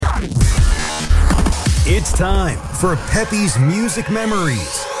It's time for Peppy's Music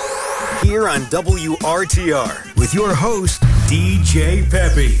Memories. Here on WRTR with your host, DJ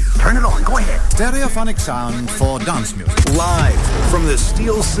Peppy. Turn it on, go ahead. Stereophonic sound for dance music. Live from the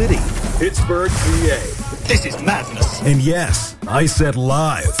Steel City, Pittsburgh, PA. This is madness. And yes, I said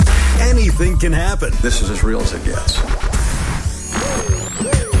live. Anything can happen. This is as real as it gets.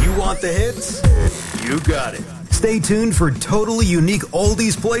 You want the hits? You got it. Stay tuned for totally unique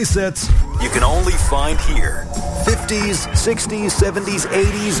oldies play sets you can only find here. 50s, 60s, 70s,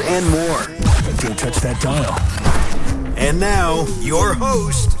 80s, and more. Don't touch that dial. And now, your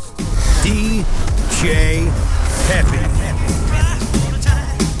host, DJ Peppy.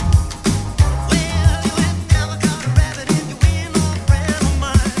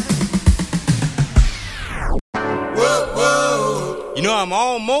 You know, I'm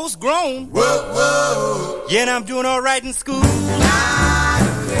almost grown. Whoa. Yeah, and I'm doing all right in school.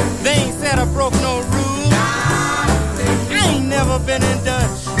 They ain't said I broke no rules. I ain't never been in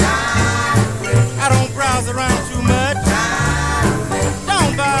Dutch. I don't browse around too much.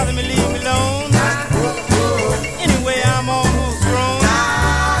 Don't bother me, leave me alone. Anyway, I'm almost grown.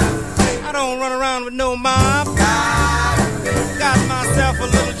 I don't run around with no mob. Got myself a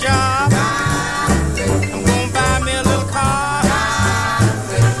little job. I'm gonna buy me a little car.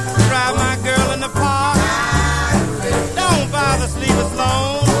 Drive my girl in the park. Don't bother, sleep us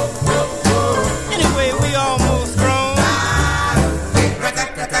alone. Anyway, we almost grown.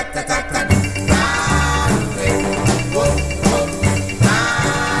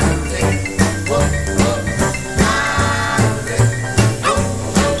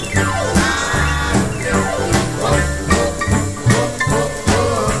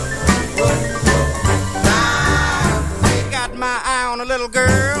 Got my eye on a little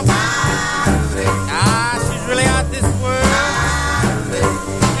girl. She's really out this world.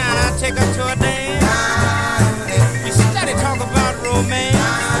 And I take her to a dance. We steady talk about romance.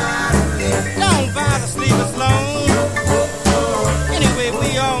 Don't bother, sleep us alone. Anyway,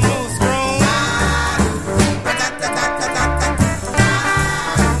 we almost grown.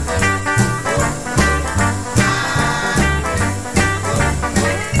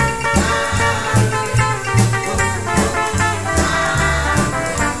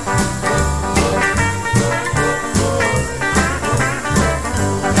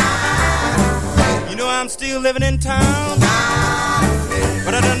 You know I'm still living in town,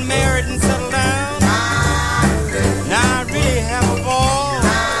 but I done married and settled down. Now I really have a ball,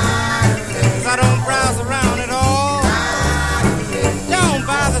 'cause I don't browse around at all. Don't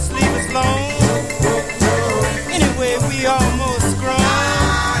bother, sleep us alone. Anyway, we almost grown.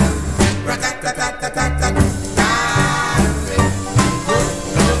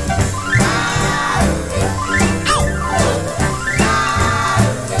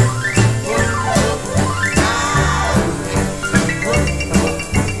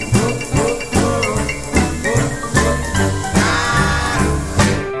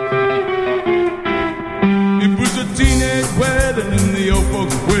 He puts a teenage wedding in the old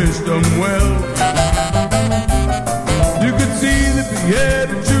folks' wisdom well. You could see that he had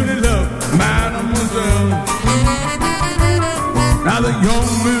a truly love mademoiselle. Now the young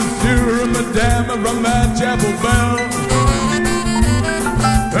monsieur and madame are from that chapel bell.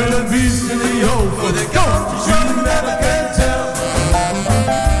 Well, at least in the old folks' you never can tell.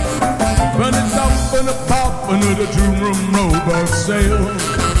 But it's up and a pop and the two-room robot sail.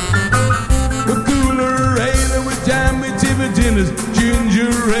 The cooler ale with jammy dinners,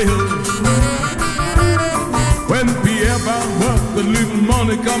 ginger ale. When Pierre found work, the little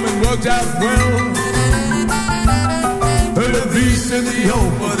money coming worked out well. The beast in the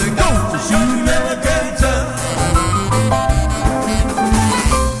old for the goat, you never can tell.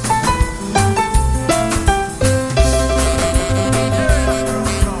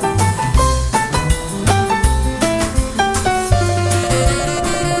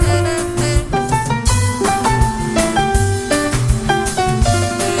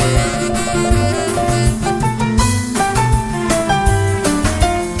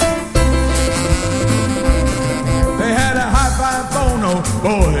 They had a high-five phono,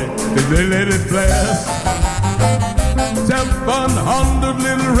 boy, did they let it blast. 700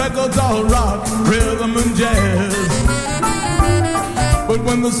 little records, all rock, rhythm and jazz. But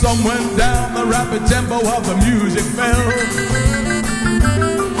when the sun went down, the rapid tempo of the music fell.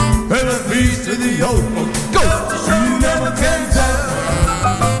 Well, the beast of the old goat, you never can tell.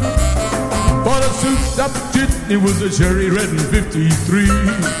 But a souped-up jitney was a cherry red in 53.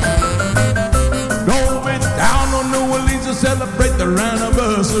 Drove it down on New Orleans to celebrate their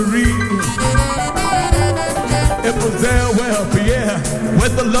anniversary. It was there where Pierre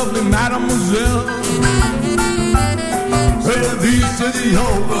with the lovely mademoiselle. Well, these to the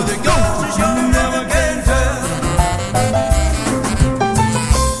old, but the ghosts you never can tell.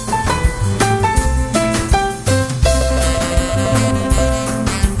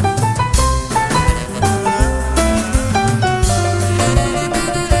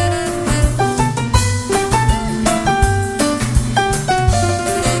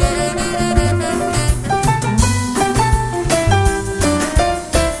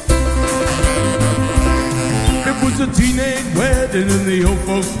 A teenage wedding and the old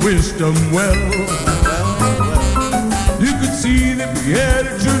folks wished them well. You could see that Pierre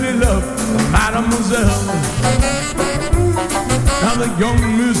truly loved mademoiselle. Now the young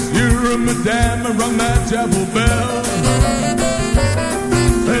monsieur and madame rung that chapel bell.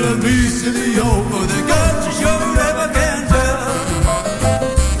 Well, at least in the old for the guns you sure never can tell.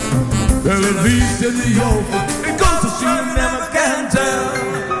 Well, at least in the old it goes to sure never can tell.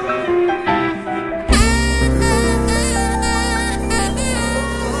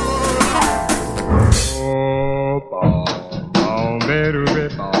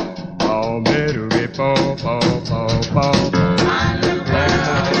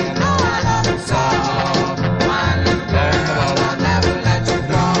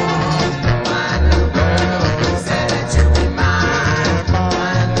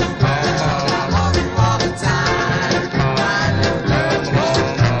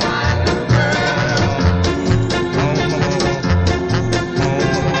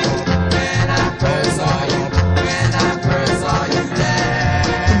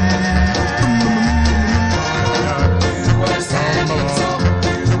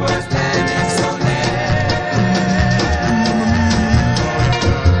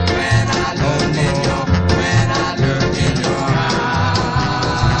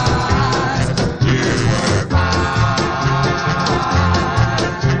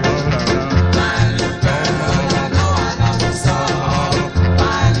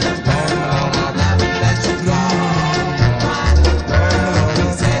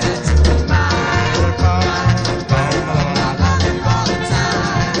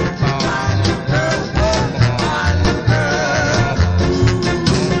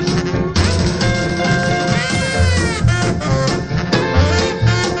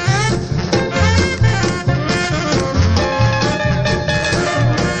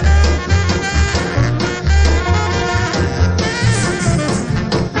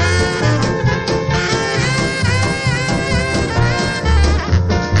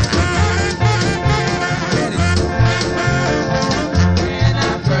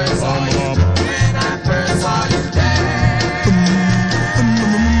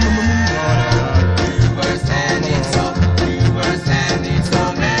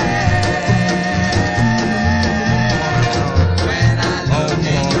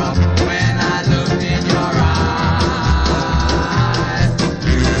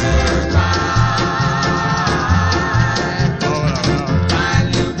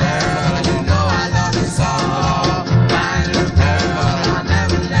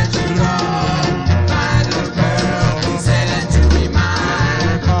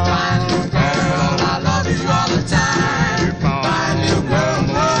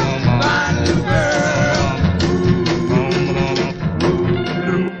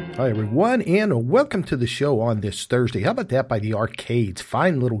 And welcome to the show on this Thursday. How about that by the Arcades?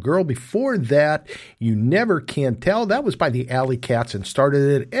 Fine Little Girl. Before that, You Never Can Tell. That was by the Alley Cats and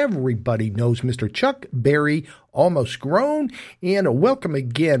started it. Everybody knows Mr. Chuck Berry, Almost Grown. And welcome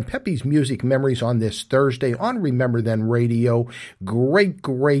again, Pepe's Music Memories on this Thursday on Remember Then Radio.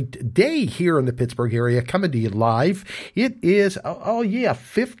 Great day here in the Pittsburgh area, coming to you live. It is,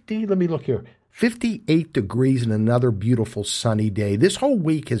 50, let me look here. 58 degrees and another beautiful sunny day. This whole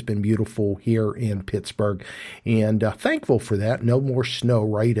week has been beautiful here in Pittsburgh, and thankful for that. No more snow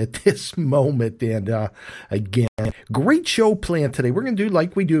right at this moment. And again, great show planned today. We're going to do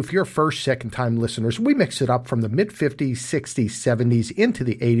like we do if you're first, second-time listeners. We mix it up from the mid-50s, 60s, 70s into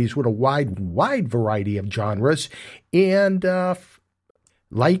the 80s with a wide variety of genres. And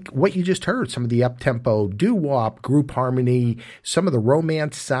like what you just heard, some of the up-tempo doo-wop, group harmony, some of the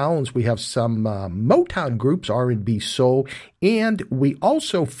romance sounds. We have some Motown groups, R&B soul, and we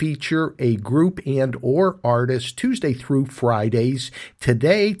also feature a group and or artist Tuesday through Fridays.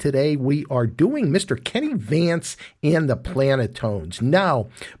 Today we are doing Mr. Kenny Vance and the Planetones. Now,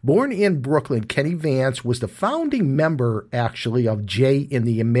 born in Brooklyn, Kenny Vance was the founding member, actually, of Jay and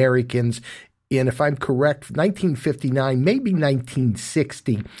the Americans. And if I'm correct, 1959, maybe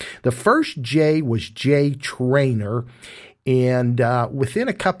 1960. The first Jay was Jay Traynor. And within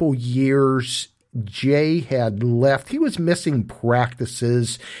a couple years, Jay had left. He was missing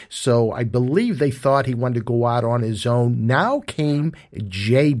practices, so I believe they thought he wanted to go out on his own. Now came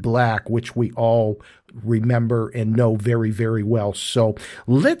Jay Black, which we all remember and know very, very well. So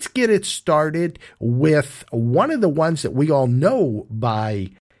let's get it started with one of the ones that we all know by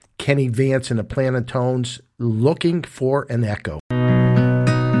Kenny Vance and the Planetones, Looking for an Echo.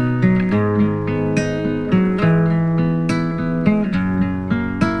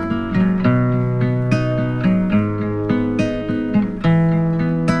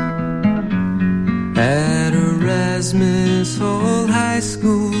 At Erasmus Hall High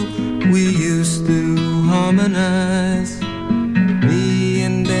School, we used to harmonize. Me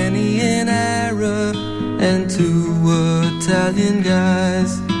and Danny and Ira and two Italian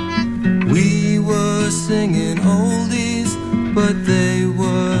guys. We were singing oldies, but they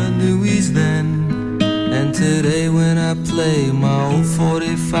were newies then. And today when I play my old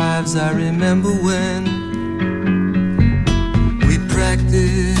 45s, I remember when we'd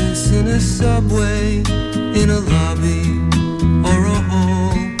practice in a subway, in a lobby or a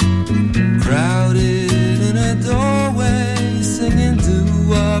hall, crowded in a doorway, singing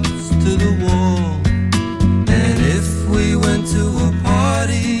doo-wops to the wall. And if we went to a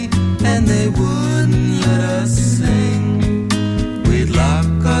party and they wouldn't let us sing, we'd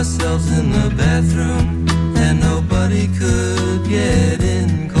lock ourselves in the bathroom and nobody could get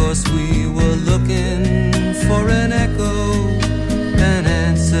in, 'cause we were looking for an echo, an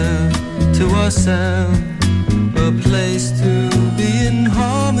answer to our sound, a place to be in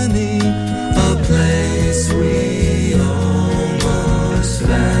harmony, a place we almost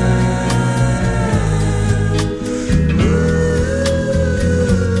found.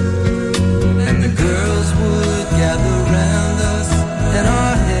 And the girls would gather round us and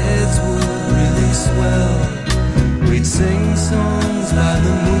our heads would really swell. We'd sing songs by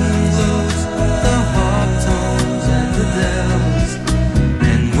the moonglows, the harp tones and the dells.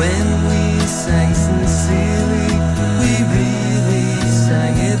 And when we sang sincerely, we really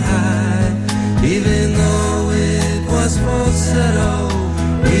sang it high. Even though it was falsetto,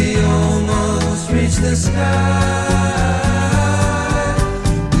 we almost reached the sky.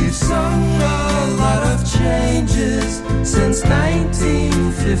 We've sung a lot of changes since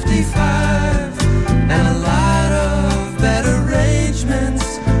 1955, and a lot of bad arrangements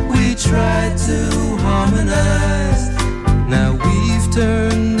we tried to harmonize. Now we've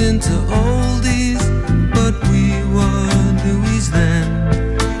turned into oldies, but we were newies then.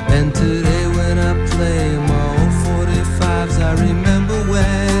 And today when I play my old 45s, I remember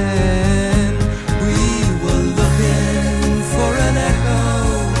when we were looking for an echo,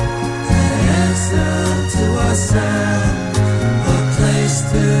 an answer to our sound, a place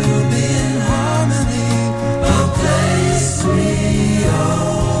to be in harmony, a place we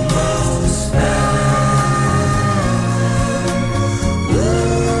almost found. We were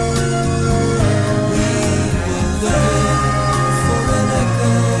looking for an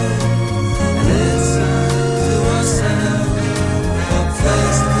echo, an answer to our sound, a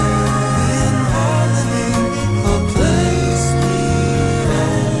place to be in harmony, a place we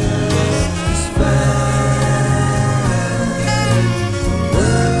almost found.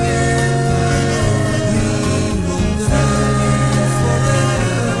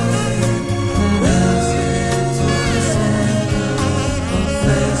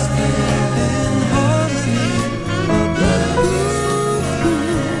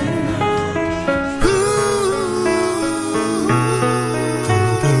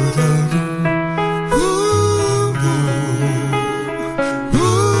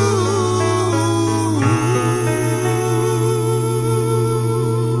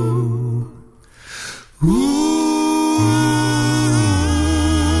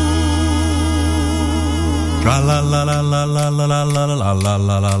 Tra la la la la la la la la la la la la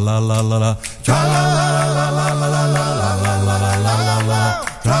la la la la la. Tra la la la la la la la la la la la la la la la.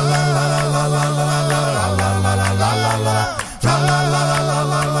 Tra la la la la la la la la la la la la la la. Tra la la la la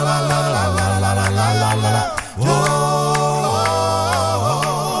la la la la la la la la la la.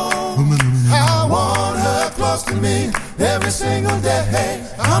 I want her close to me every single day.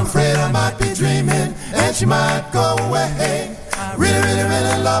 I'm afraid I might be dreaming and she might go away. I really, really,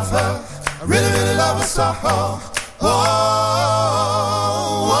 really love her. I really, really love her so. Oh, oh,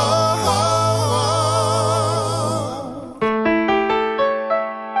 oh, oh.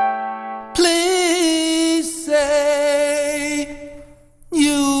 Please say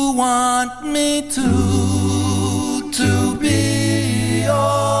you want me to be your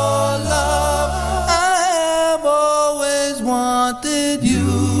love. I have always wanted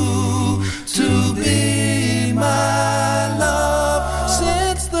you to be my love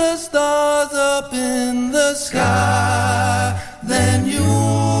since the stars appeared. sky, then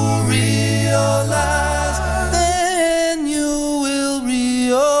you'll realize, then you will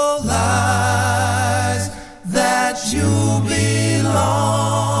realize that you belong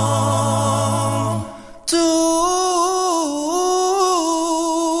to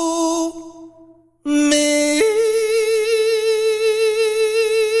me.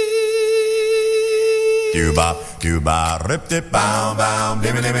 Do-bop, do-bop, rip-dip-bow, bow,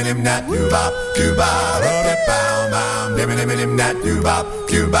 dim-dim-dim-dim-nat, do-bop, do-bop, rip-dip-bow, bow, dim-dim-dim-dim-nat, do-bop,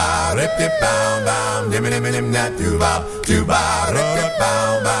 do-bop, rip-dip-bow, bow, dim-dim-dim-dim-nat, do-bop, do-bop,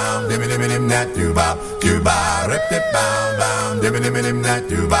 rip-dip-bow, bow, dim-dim-dim-dim-nat, do-bop, do-bop, rip-dip-bow, bow, dim-dim-dim-dim-nat,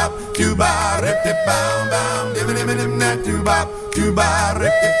 do-bop, do-bop, rip-dip-bow, bow, dim-dim-dim-dim-nat, do-bop, do-bop,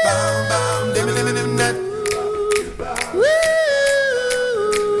 rip-dip-bow, bow, dim-dim-dim-dim-nat.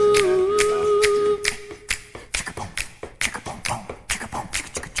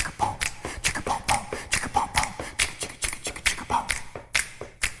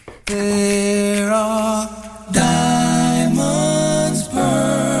 There are diamonds,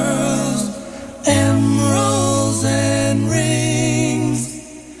 pearls, emeralds, and rings.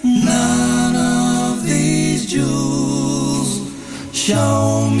 None of these jewels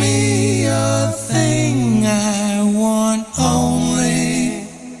show me a thing. I want only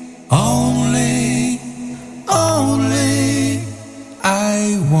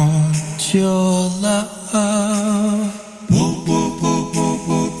I want your love.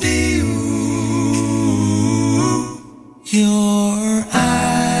 Your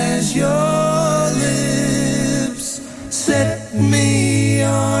eyes, your lips set me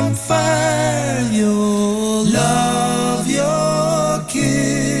on fire. Your love, your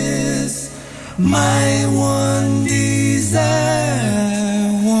kiss, my one desire.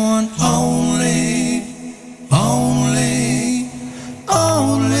 I want only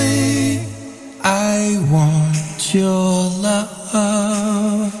I want your love.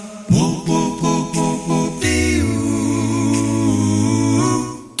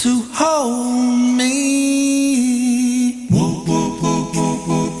 To hold me,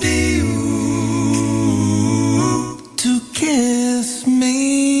 to kiss me,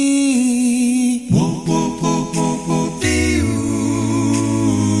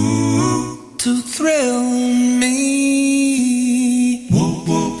 to thrill me,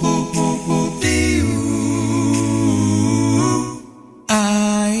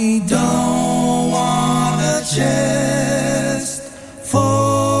 I don't want a chest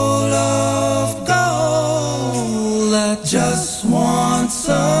full of gold. I just want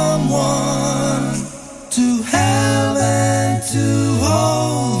someone to have and to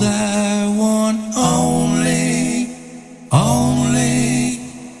hold. I want only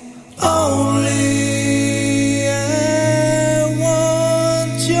I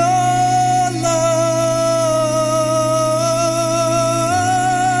want your love.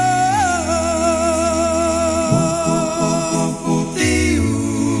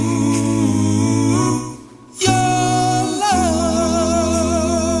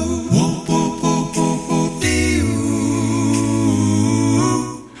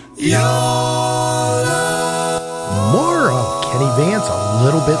 More of Kenny Vance a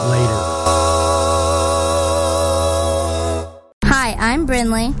little bit later. Hi, I'm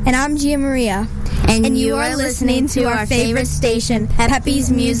Brinley. And I'm Gia Maria. And you are listening to our favorite station, Pepe's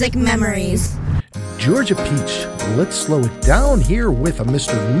Music Memories. Georgia Peach, let's slow it down here with a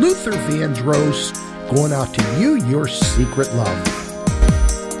Mr. Luther Vandross going out to you, your secret love.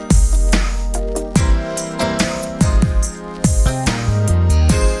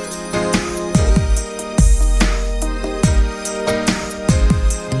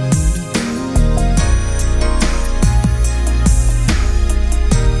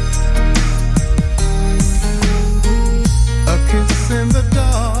 A kiss in the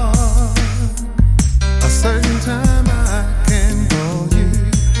dark, a certain time I can call you,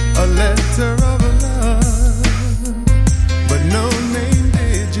 a letter of love, but no name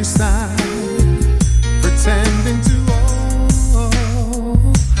did you sign, pretending to all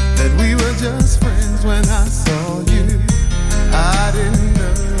that we were just friends. When I saw you, I didn't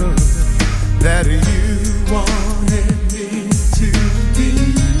know that you wanted me to be.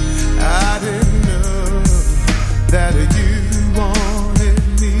 I didn't know that you wanted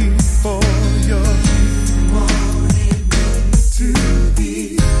me for your. You wanted me to be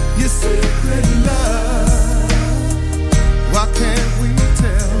your secret love. Why can't we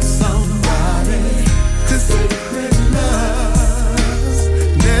tell somebody? 'Cause secret loves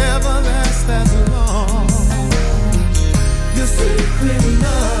never last as long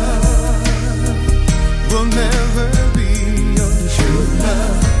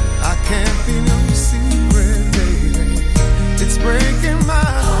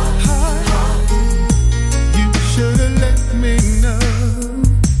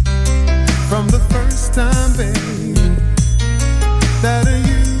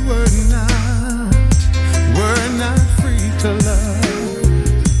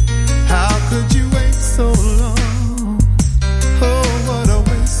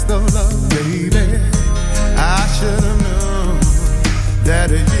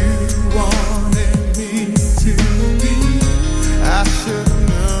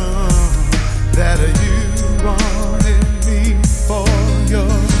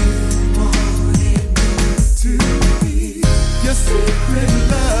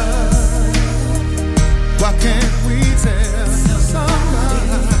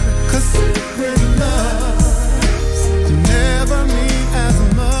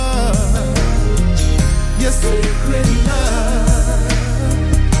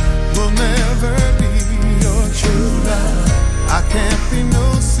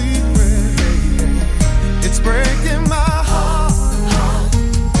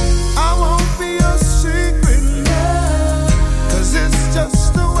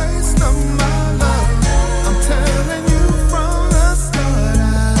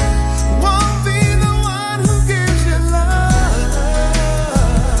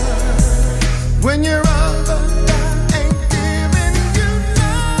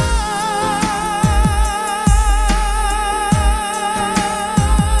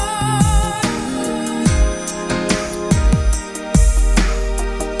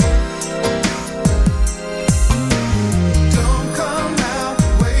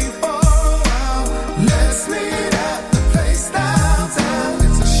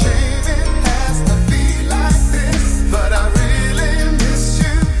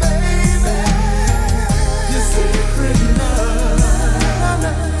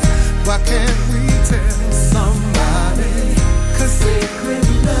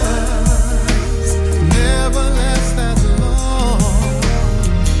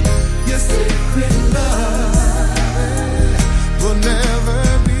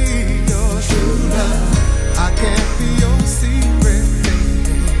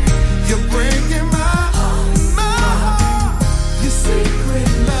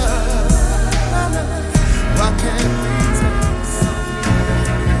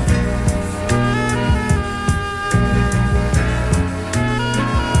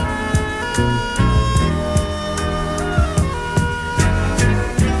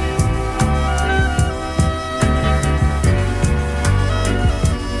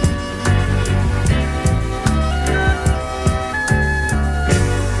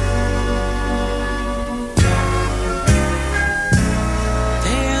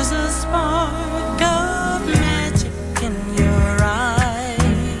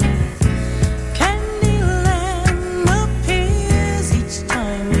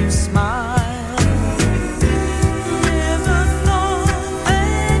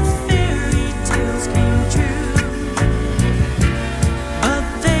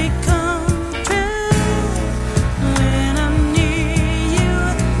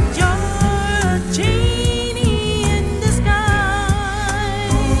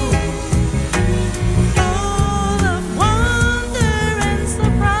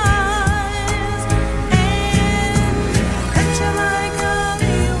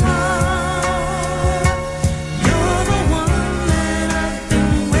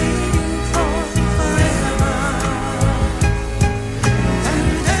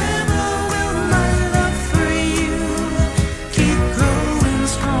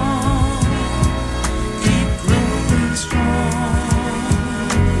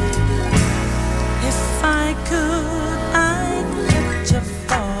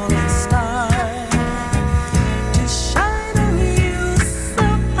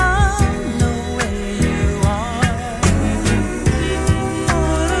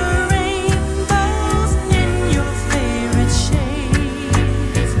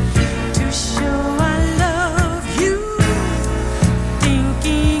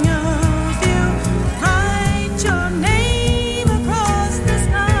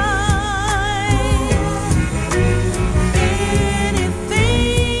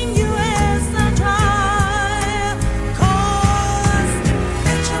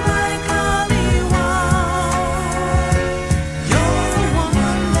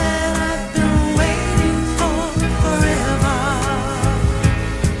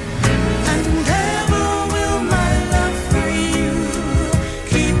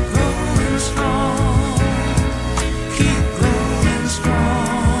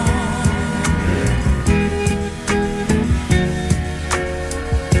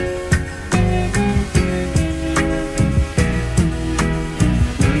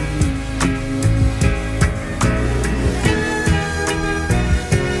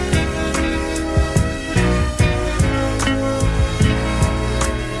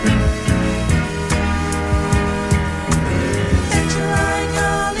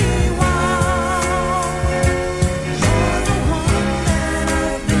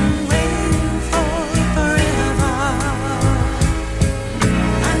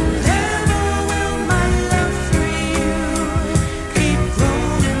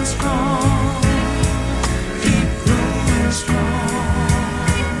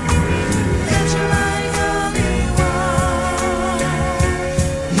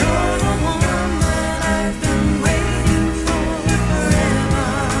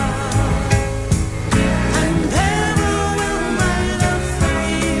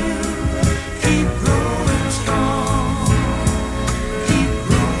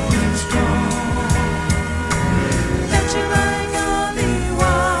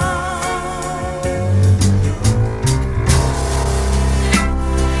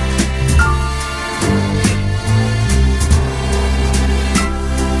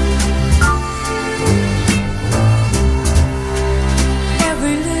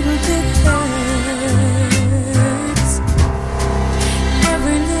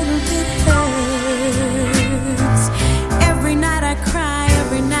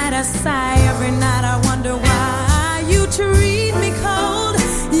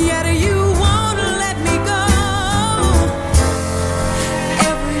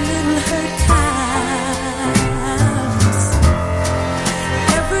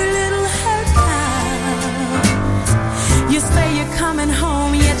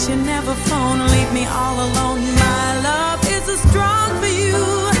that you never phone, leave me all alone. My love is a strong for you.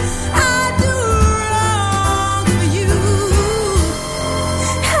 I do wrong for you.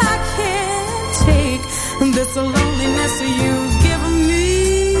 I can't take this loneliness you've given me.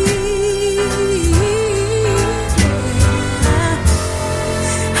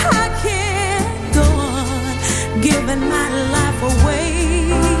 I can't go on giving my life away.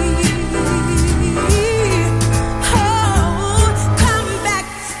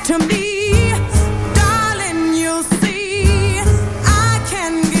 To me, darling, you'll see I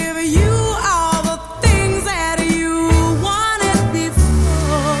can give you all the things that you wanted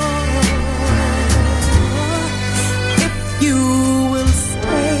before. If you will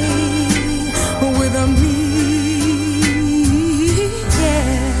stay with me,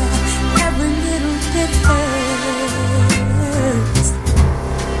 yeah, every little bit hurts.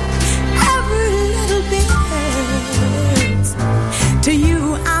 Every little bit hurts. To you,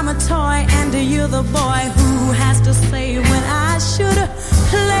 I'm a toy, and you're the boy who has to say when I should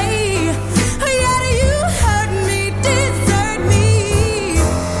play. Yet you hurt me, desert me.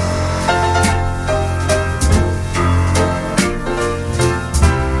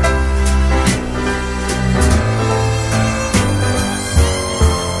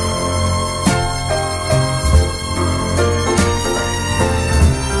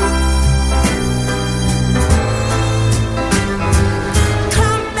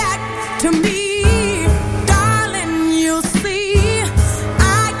 To me, darling, you'll see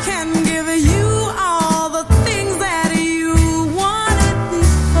I can give you all the things that you wanted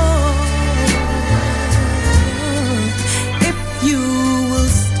before. If you will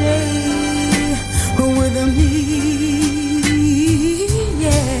stay with me,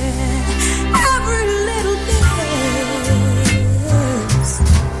 yeah, every little bit hurts.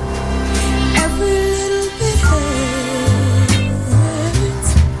 Every little bit hurts.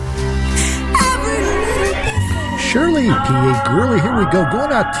 Shirley, PA Gurley, here we go.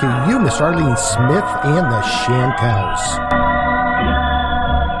 Going out to you, Miss Arlene Smith and the Chantels.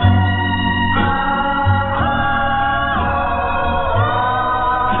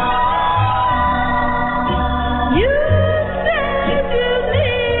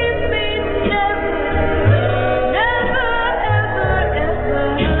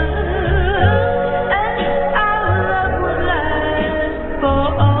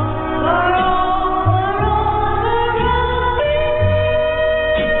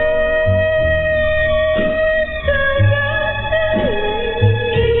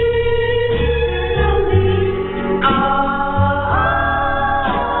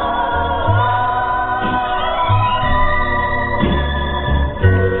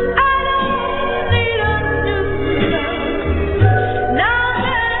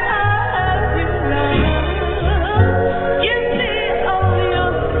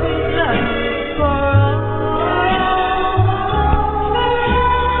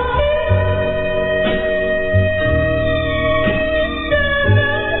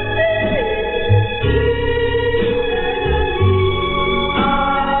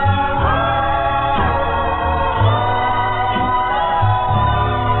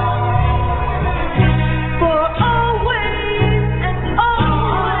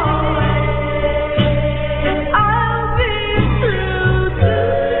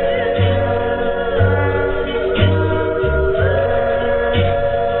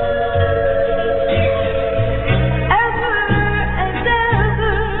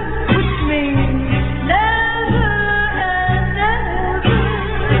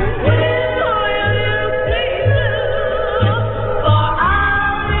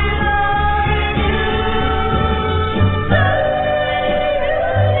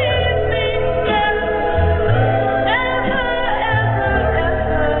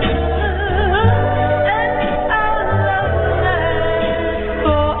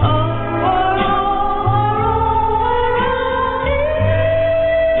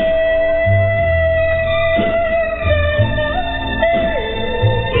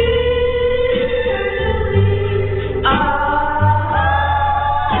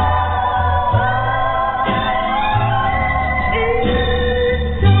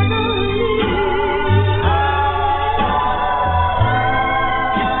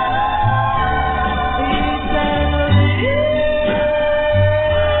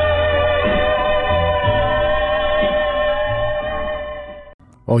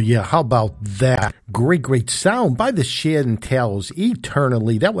 Oh, yeah, how about that? Great sound by the Chantels,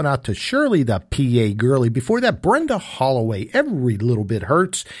 Eternally. That went out to Shirley, the PA girlie. Before that, Brenda Holloway, Every Little Bit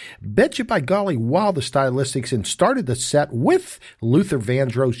Hurts. Betcha by Golly, Wow, the Stylistics, and started the set with Luther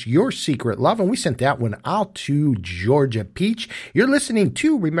Vandross, Your Secret Love, and we sent that one out to Georgia Peach. You're listening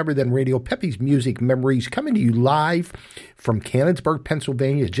to Remember Then Radio, Pepe's Music Memories, coming to you live from Canonsburg,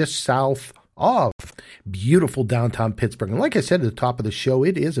 Pennsylvania, just south of beautiful downtown Pittsburgh. And like I said at the top of the show,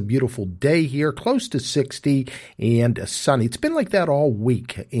 it is a beautiful day here, close to 60 and sunny. It's been like that all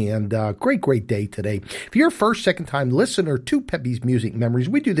week, and great day today. If you're a first, second time listener to Pepe's Music Memories,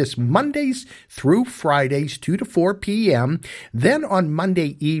 we do this Mondays through Fridays, 2 to 4 p.m. Then on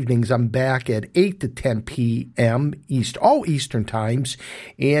Monday evenings, I'm back at 8 to 10 p.m. all Eastern times,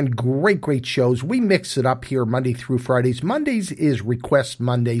 and great shows. We mix it up here Monday through Fridays. Mondays is Request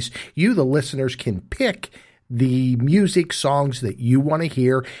Mondays. You, the listeners, can pick the music songs that you want to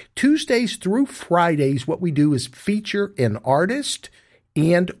hear. Tuesdays through Fridays, what we do is feature an artist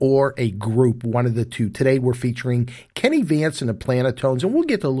and or a group, one of the two. Today we're featuring Kenny Vance and the Planetones, and we'll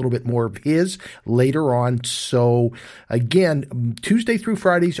get to a little bit more of his later on. So again, Tuesday through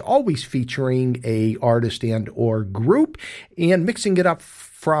Fridays, always featuring a artist and or group, and mixing it up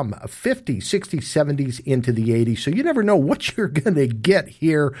from 50s, 60s, 70s into the 80s. So you never know what you're going to get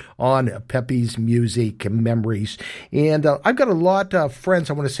here on Pepe's Music Memories. And I've got a lot of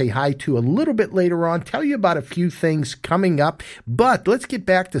friends I want to say hi to a little bit later on, tell you about a few things coming up. But let's get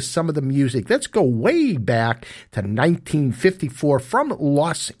back to some of the music. Let's go way back to 1954 from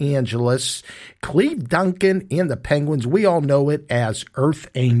Los Angeles. Cleve Duncan and the Penguins. We all know it as Earth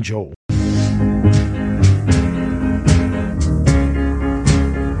Angel.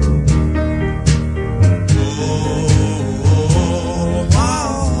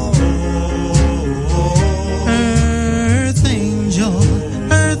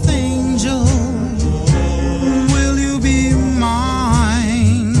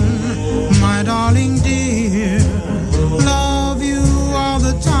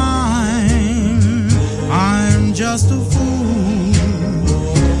 Just a fool.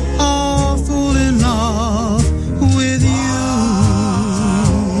 Oh,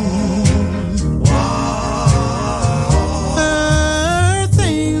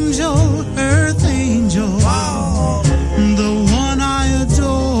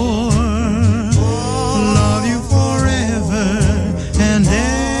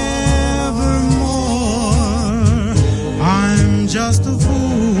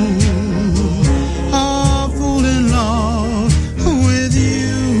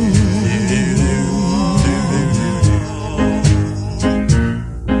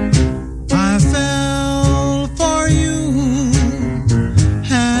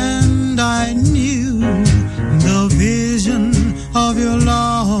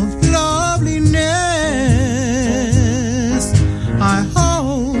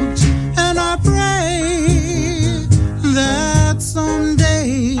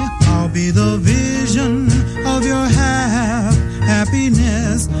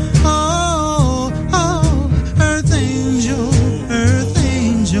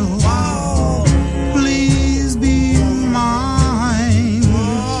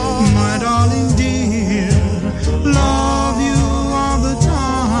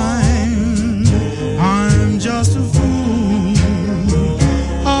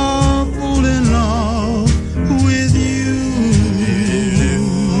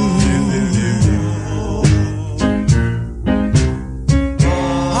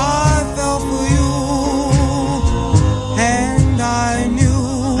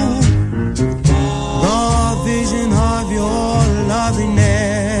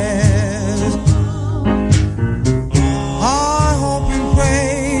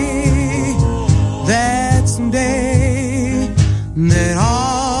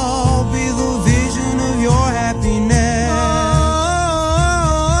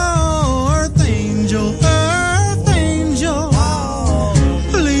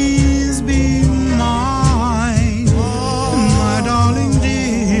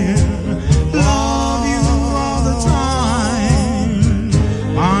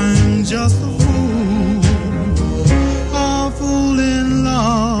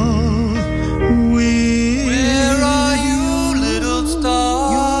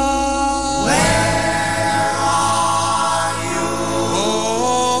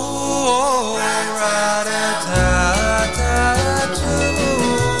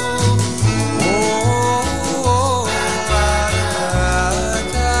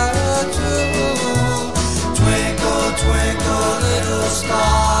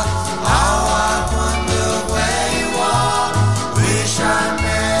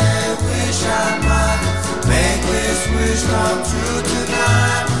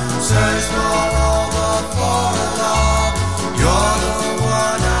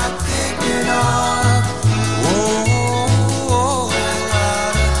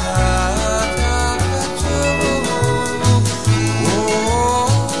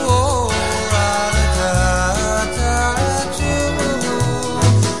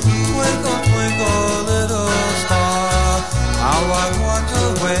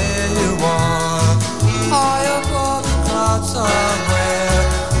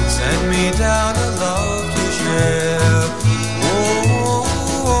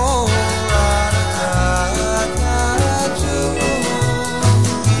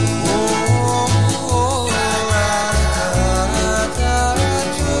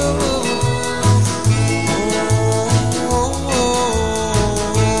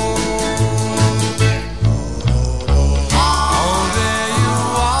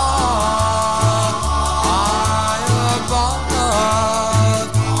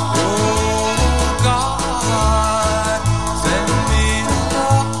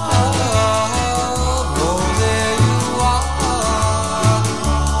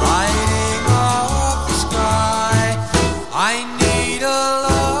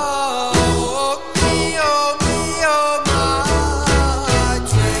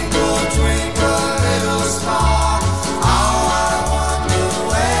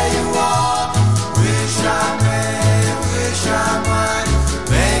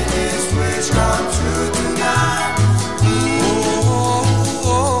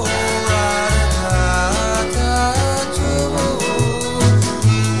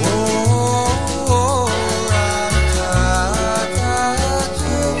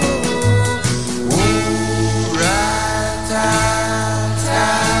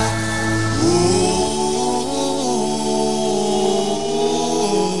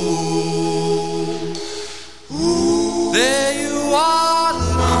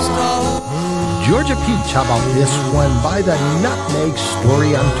 Georgia Peach, how about this one by the Nutmeg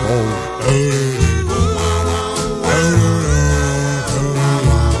Story Untold?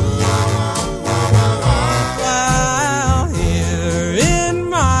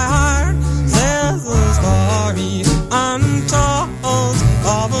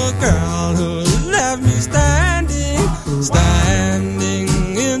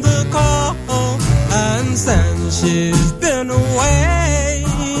 She's been away.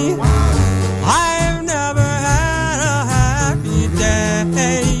 I've never had a happy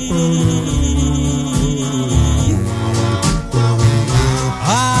day.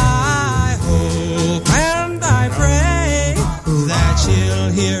 I hope and I pray that she'll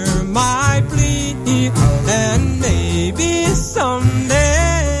hear my plea, and maybe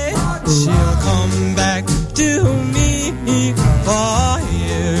someday she'll come back to me. For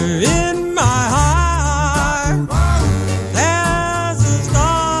here in my heart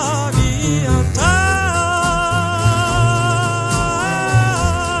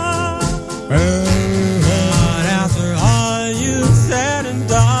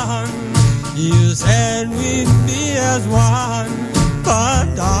as one,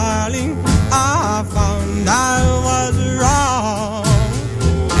 but darling, I found I was wrong.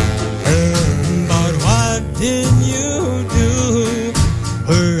 But what did you do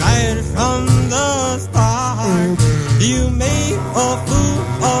right from the start? You made a fool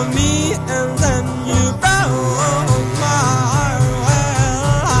of me and then you broke my heart.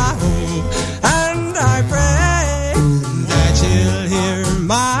 Well, I hope and I pray that you'll hear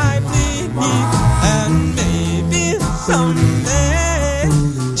my plea, and maybe someday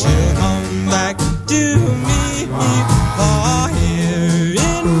she'll come back to me. For here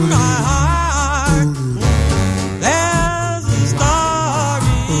in my heart there's a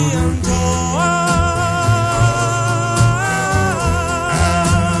story untold,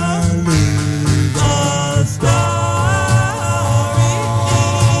 a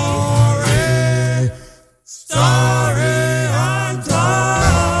story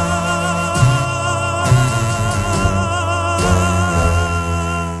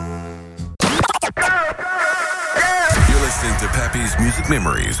Peppy's Music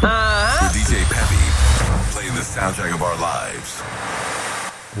Memories with DJ Peppy, playing the soundtrack of our lives.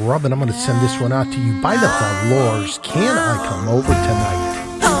 Robin, I'm going to send this one out to you by the Valors. Can I come over tonight?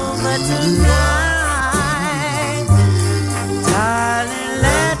 Over tonight, darling,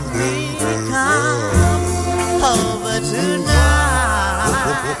 let me come over tonight.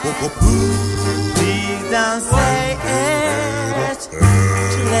 Please don't say it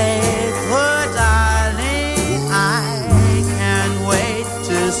too late, for darling, I can't wait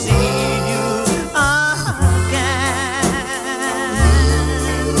to see you again.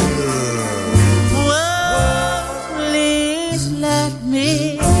 Whoa, please let me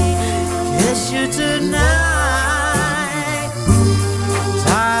kiss you tonight.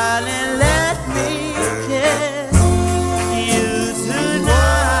 Darling, let me kiss you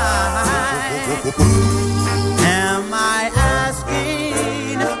tonight. Am I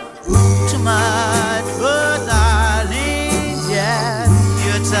asking too much? But darling, yes,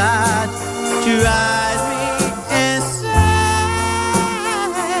 your touch drives me insane.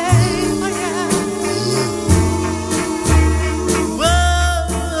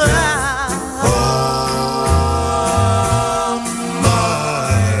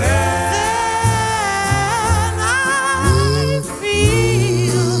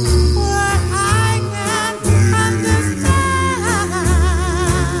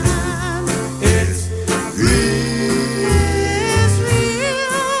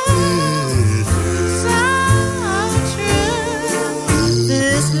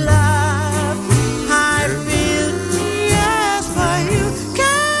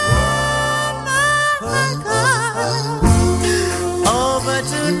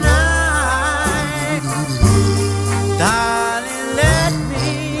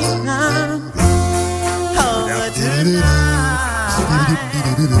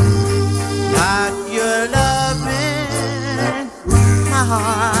 Got your loving, my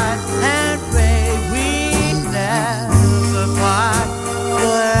heart, and pray we never part.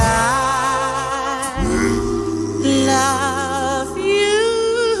 But I love you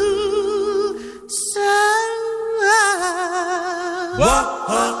so.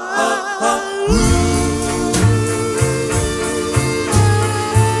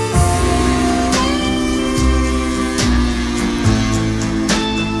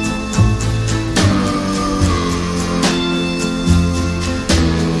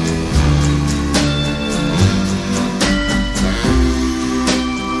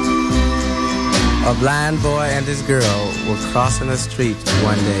 A blind boy and his girl were crossing the street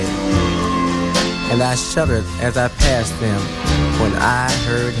one day. and I shuddered as I passed them when I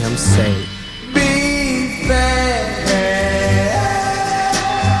heard him say, "Be fair,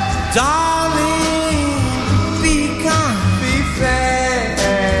 darling, be kind, be fair.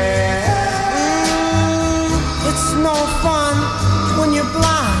 It's no fun when you're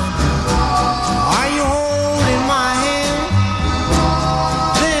blind. Are you holding my hand?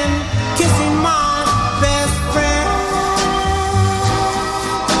 Then kissing my best friend.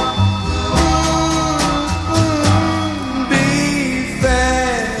 Be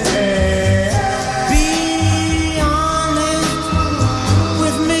fair, be honest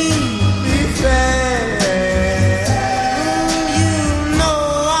with me, be fair. You know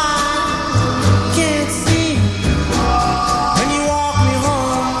I can't see when you walk me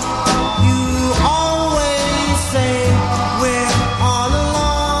home. You always say we're all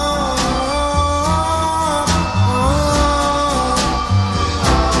alone.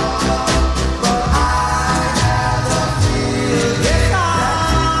 But I have the feeling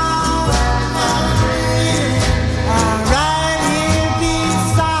right here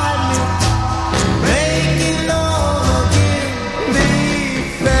beside me, making love again. Be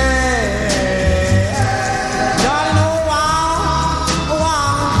fair, darling. Oh,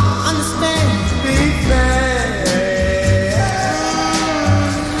 I understand. Be fair.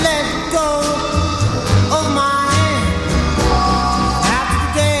 Let go of my hand. After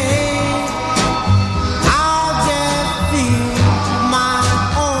today, I'll just feel my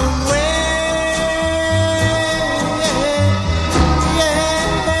own way.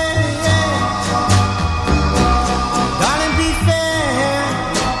 Darling, be fair.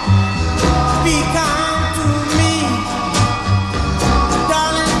 Be kind to me.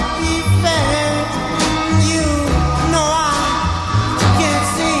 Darling, be fair. You know I can't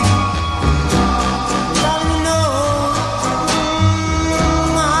see. Darling, you know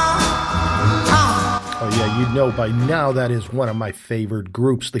Oh, yeah, you know by now that is one of my favorite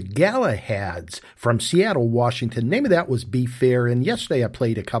groups, the Galahads from Seattle, Washington. Name of that was Be Fair, and yesterday I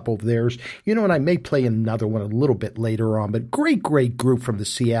played a couple of theirs. You know, and I may play another one a little bit later on, but great group from the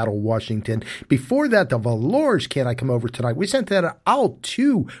Seattle, Washington. Before that, the Valors, Can I Come Over Tonight? We sent that out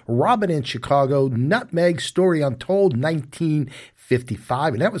to Robin in Chicago, Nutmeg, Story Untold,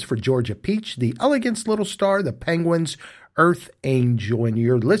 1955, and that was for Georgia Peach, the Elegance Little Star, the Penguins, Earth Angel, and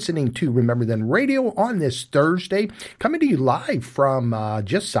you're listening to Remember Then Radio on this Thursday, coming to you live from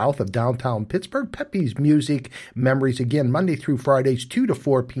just south of downtown Pittsburgh. Pepe's Music Memories, again, Monday through Fridays, 2 to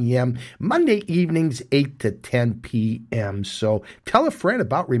 4 p.m., Monday evenings, 8 to 10 p.m. So tell a friend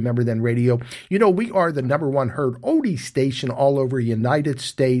about Remember Then Radio. You know, we are the #1 heard oldie station all over the United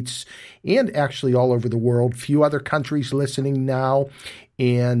States and actually all over the world. Few other countries listening now.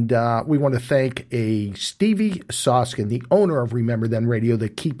 And we want to thank Stevie Soskin, the owner of Remember Then Radio,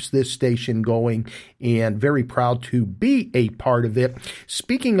 that keeps this station going, and very proud to be a part of it.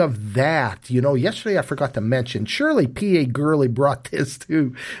 Speaking of that, you know, yesterday I forgot to mention, Shirley P.A. Gurley brought this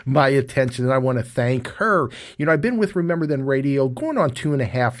to my attention, and I want to thank her. You know, I've been with Remember Then Radio going on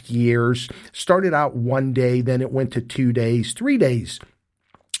 2.5 years. Started out one day, then it went to 2 days, 3 days.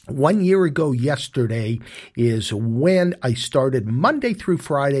 1 year ago yesterday is when I started Monday through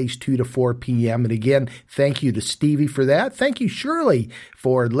Fridays, 2 to 4 p.m. And again, thank you to Stevie for that. Thank you, Shirley,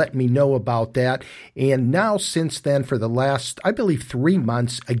 for letting me know about that. And now, since then, for the last, I believe, 3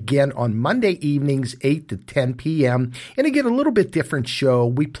 months, again, on Monday evenings, 8 to 10 p.m. And again, a little bit different show.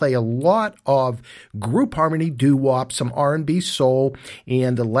 We play a lot of group harmony, doo-wop, some R&B soul.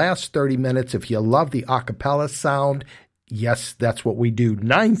 And the last 30 minutes, if you love the a cappella sound, yes, that's what we do,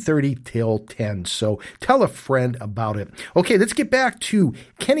 9:30 till 10. So tell a friend about it. Okay, let's get back to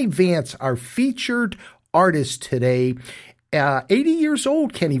Kenny Vance, our featured artist today. 80 years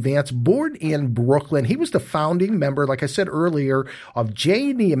old, Kenny Vance, born in Brooklyn. He was the founding member, like I said earlier, of Jay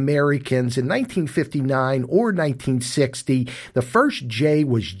and the Americans in 1959 or 1960. The first Jay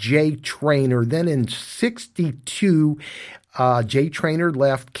was Jay Traynor. Then in 62, Jay Traynor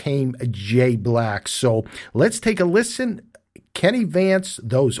left, came Jay Black. So let's take a listen. Kenny Vance,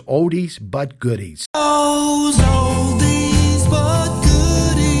 those oldies but goodies. Those oldies but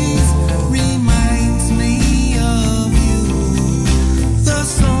goodies reminds me of you. The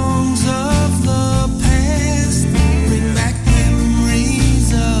songs of the past bring back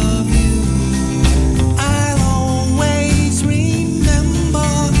memories of you. I'll always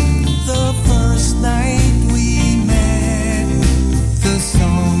remember the first night we met. The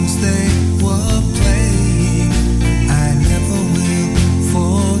songs they were playing, I never will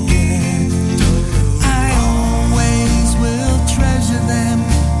forget. I always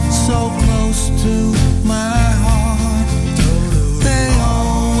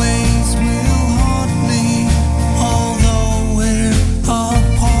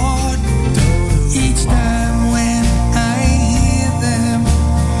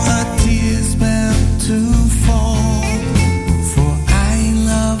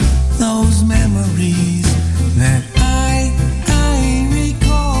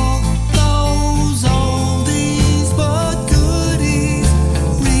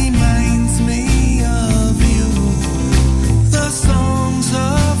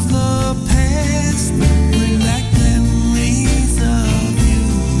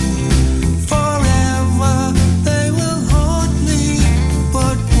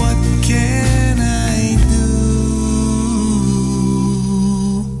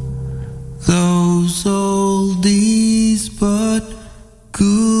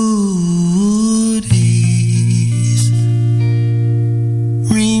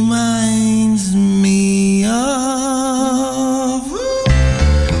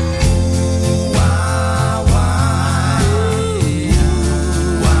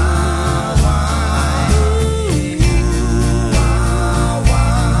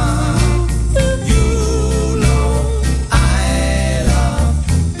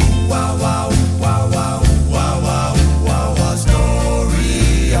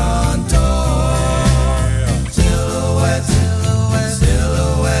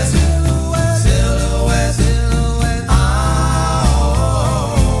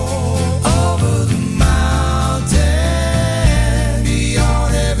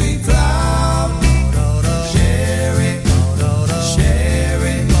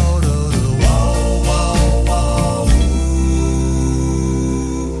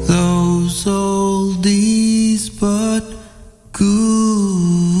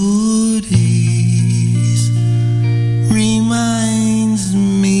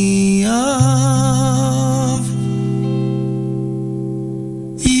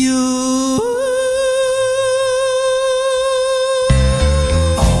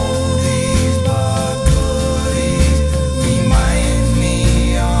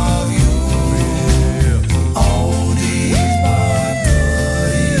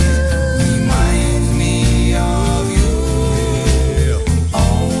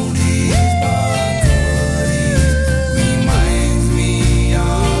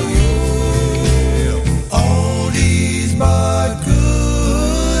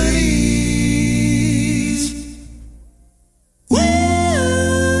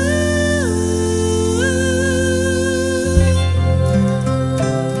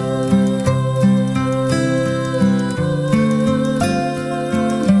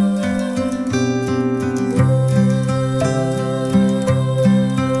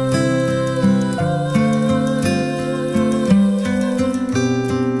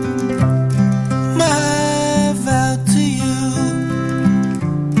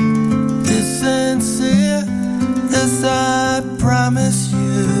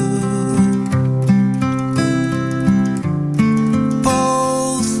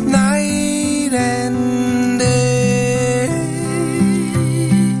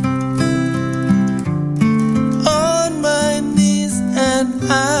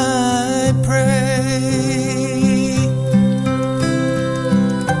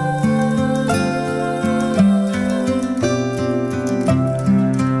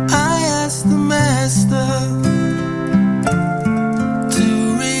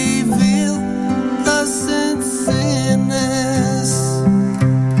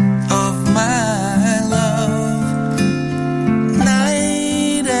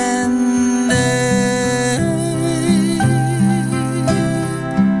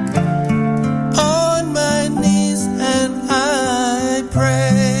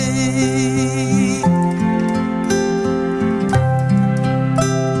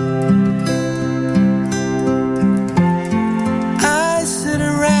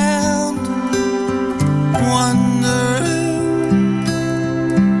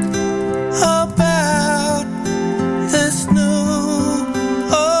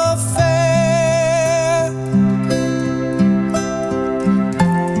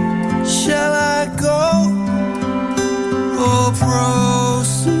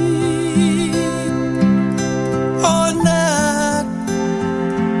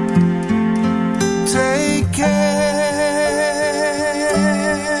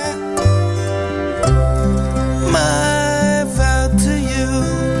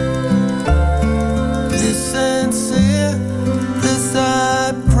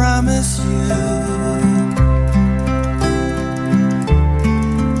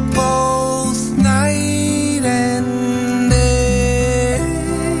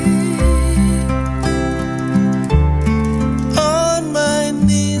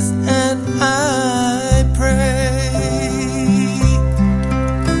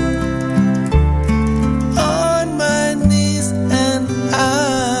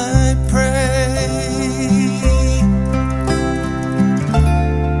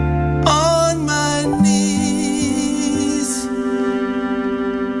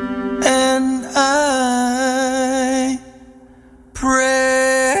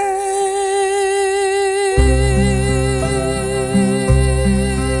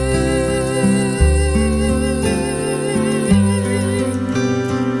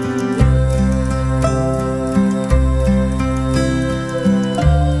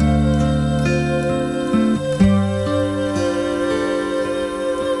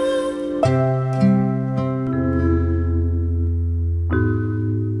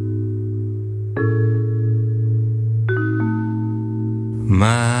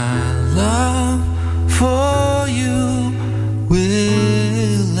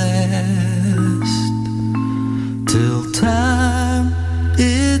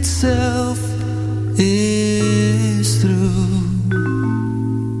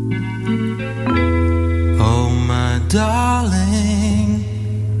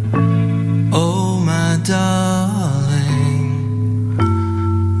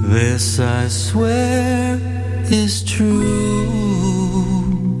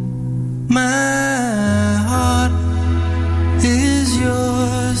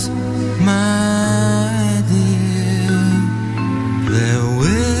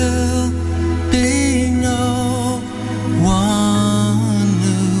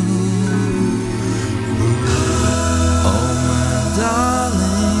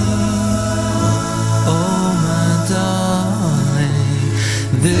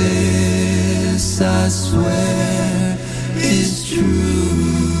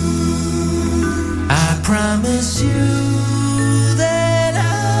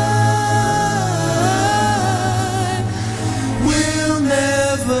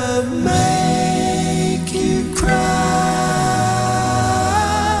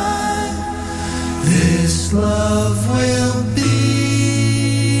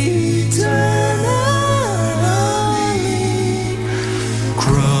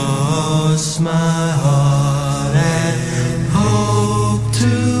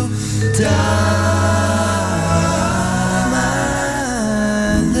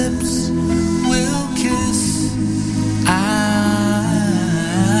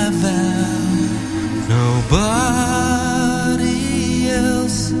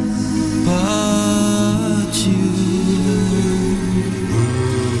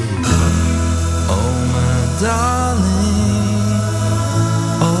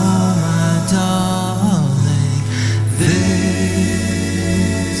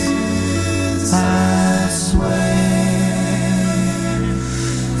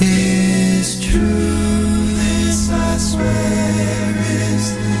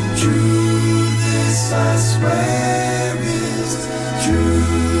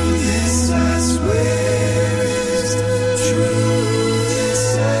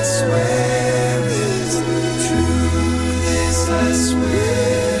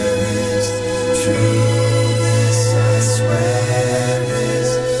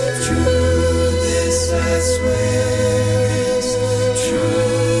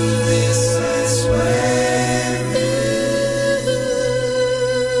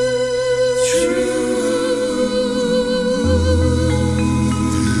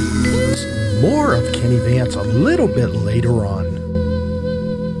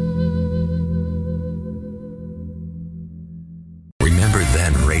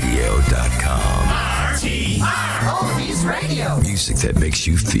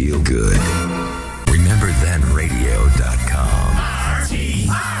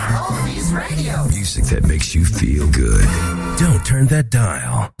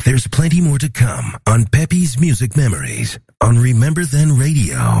Music Memories on Remember Then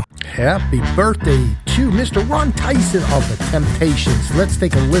Radio. Happy birthday to Mr. Ron Tyson of the Temptations. Let's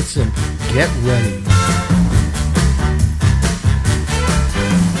take a listen. Get ready.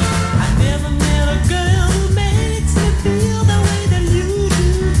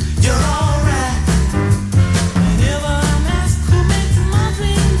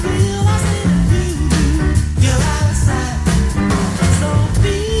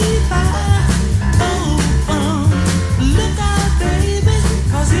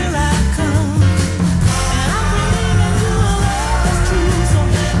 True, so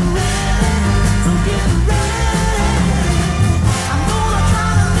get ready.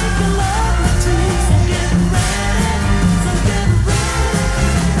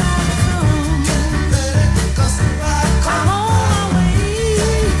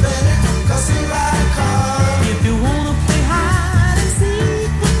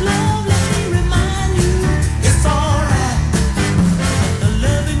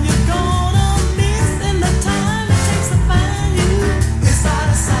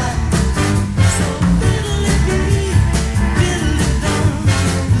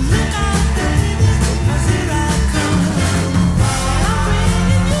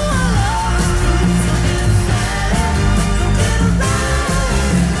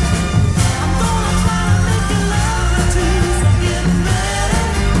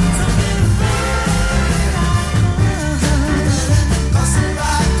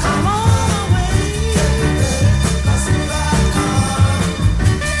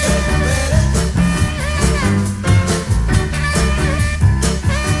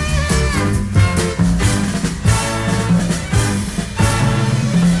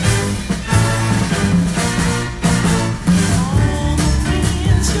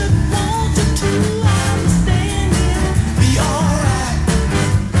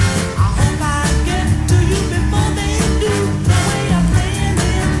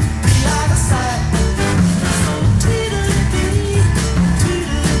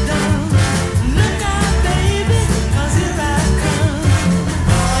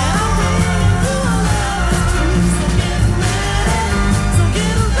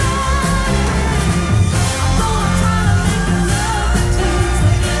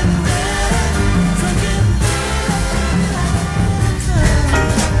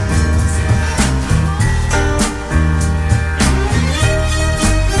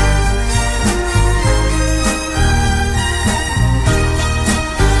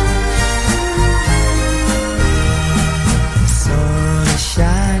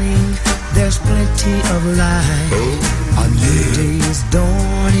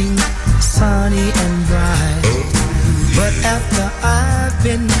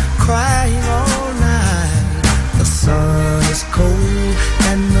 crying all night. The sun is cold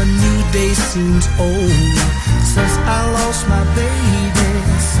and the new day seems old. Since I lost my baby,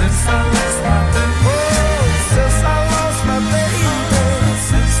 since I lost my baby, oh, since I lost my baby,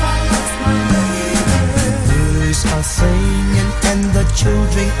 since I lost my baby. The birds are singing and the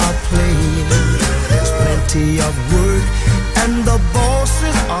children are playing. There's plenty of work and the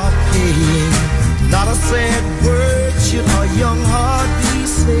bosses are paying. Not a sad word should a young heart be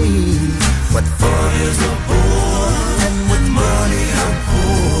saying. But fun is a bore, and with money I'm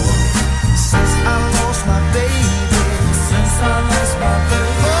poor. Since I lost my baby, since I lost my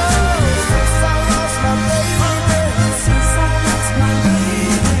baby, oh, since I lost my baby, since I lost my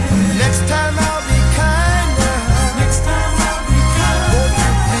baby. Next time I'll be kinder, next time I'll be kinder. Won't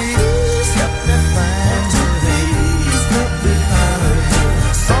you please help me find her? Please help me find her.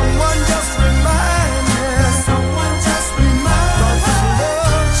 Someone just remind me, someone just remind me. Of this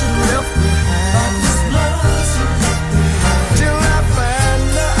love she left behind, of this love she left behind. Till I find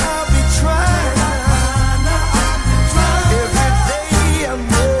her, I'll be trying. Every day I'm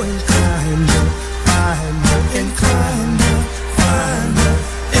more inclined to find her, inclined to find her,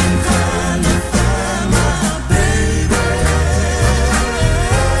 inclined to find my baby.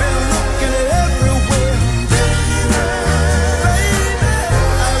 Been looking everywhere, baby.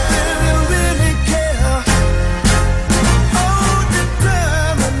 I really care. Oh,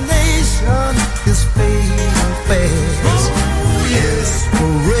 determination is fading fast.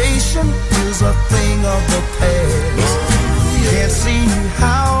 Inspiration is a thing of the past. Can't see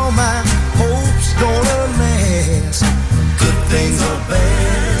how my hope's gonna last. Good things are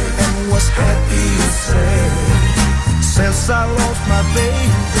bad, and what's happy is sad. Since I lost my baby,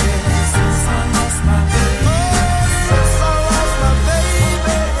 since I lost my baby, oh, since I lost my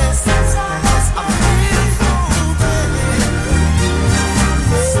baby, since I lost my baby,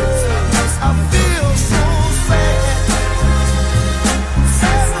 I feel so sad.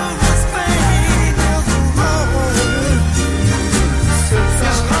 Since I lost baby,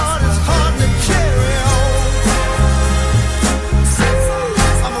 it's hard to carry on. Since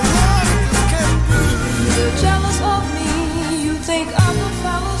I'm alone as can be. You're jealous of me, you think other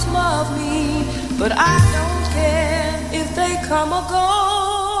fellas love me, but I don't care if they come or go.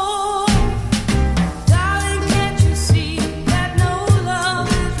 Darling, can't you see that no love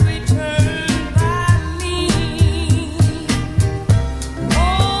is returned by me?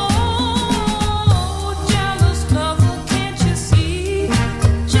 Oh, jealous lover, can't you see?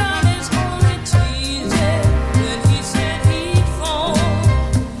 Johnny's only teasing when he said he'd phone.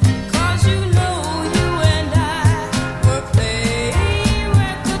 'Cause you know you and I were playing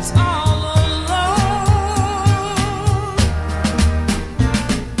records all alone.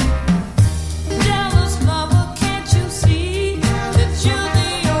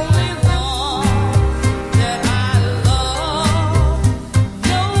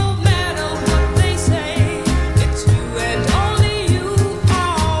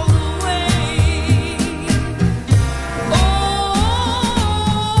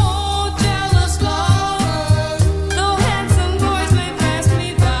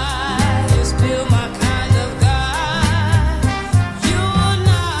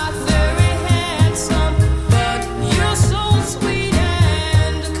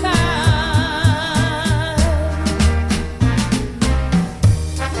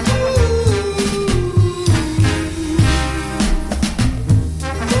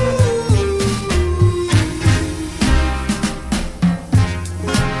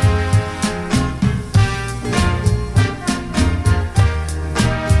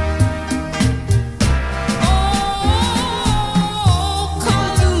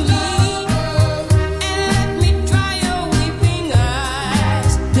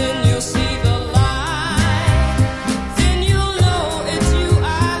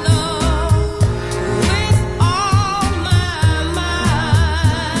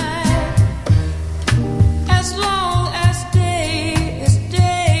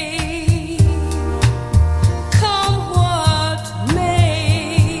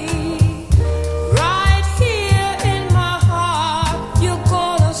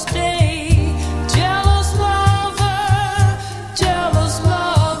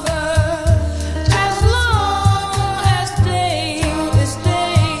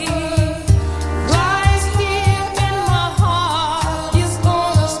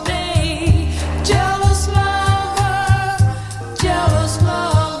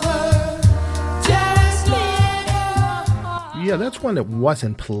 Yeah, that's one that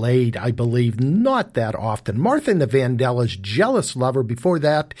wasn't played, I believe, not that often. Martha and the Vandellas, Jealous Lover. Before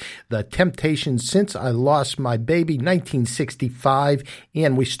that, The Temptations, Since I Lost My Baby, 1965.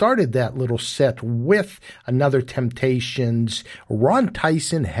 And we started that little set with another Temptations, Ron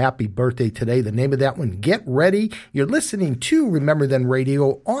Tyson, Happy Birthday Today. The name of that one, Get Ready. You're listening to Remember Then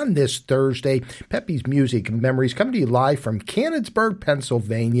Radio on this Thursday. Pepe's Music Memories coming to you live from Canonsburg,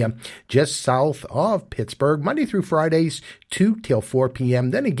 Pennsylvania, just south of Pittsburgh, Monday through Fridays, 2 till 4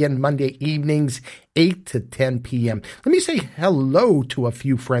 p.m. Then again, Monday evenings, 8 to 10 p.m. Let me say hello to a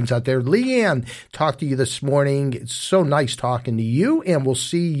few friends out there. Leanne talked to you this morning. It's so nice talking to you, and we'll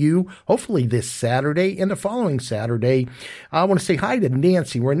see you hopefully this Saturday and the following Saturday. I want to say hi to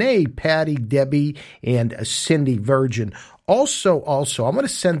Nancy, Renee, Patty, Debbie, and Cindy Virgin. Also, I'm going to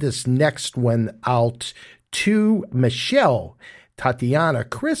send this next one out to Michelle, Tatiana,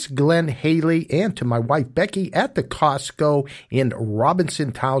 Chris, Glenn, Haley, and to my wife, Becky, at the Costco in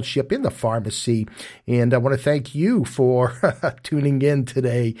Robinson Township in the pharmacy. And I want to thank you for tuning in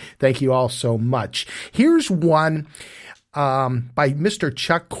today. Thank you all so much. Here's one by Mr.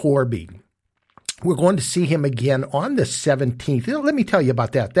 Chuck Corby. We're going to see him again on the 17th. Let me tell you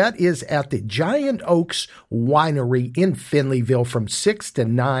about that. That is at the Giant Oaks Winery in Finleyville from 6 to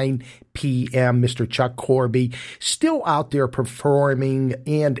 9 p.m. Mr. Chuck Corby still out there performing,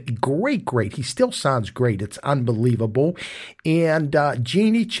 and great. He still sounds great. It's unbelievable. And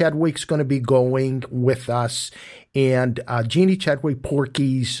Jeannie Chadwick's going to be going with us. And Jeannie Chadwick,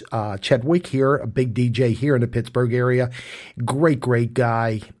 Porky's Chadwick here, a big DJ here in the Pittsburgh area. Great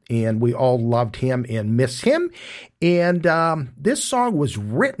guy. And we all loved him and miss him. And this song was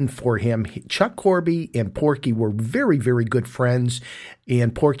written for him. Chuck Corby and Porky were very, very good friends.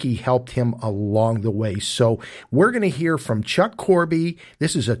 And Porky helped him along the way. So we're going to hear from Chuck Corby.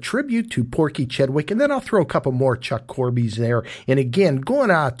 This is a tribute to Porky Chadwick. And then I'll throw a couple more Chuck Corbys there. And again,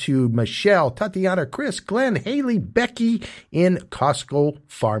 going out to Michelle, Tatiana, Chris, Glenn, Haley, Becky in Costco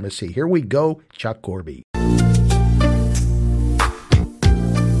Pharmacy. Here we go, Chuck Corby.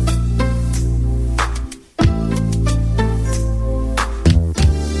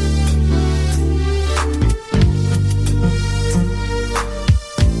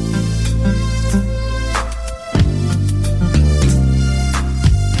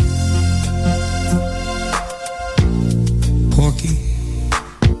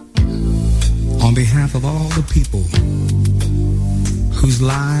 On behalf of all the people whose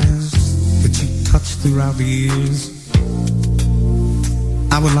lives that you touched throughout the years,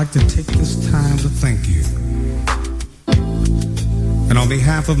 I would like to take this time to thank you. And on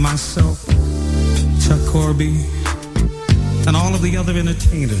behalf of myself, Chuck Corby, and all of the other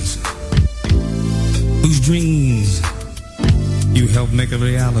entertainers whose dreams you helped make a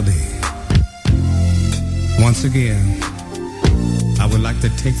reality, once again, I would like to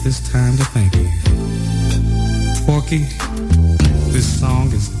take this time to thank you. Porky, this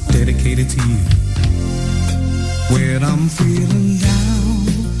song is dedicated to you. When I'm feeling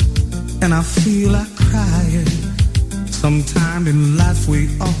down and I feel like crying, sometime in life we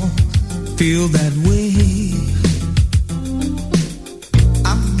all feel that way.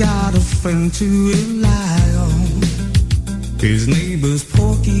 I've got a friend to rely on. His neighbor's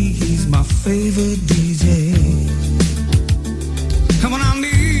Porky, he's my favorite DJ. And when I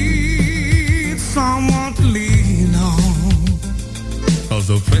need someone to lean on, 'cause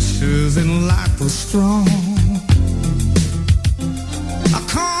the pressures in life are strong, I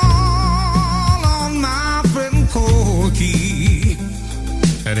call on my friend Porky,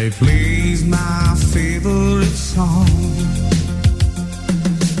 and he plays my favorite song.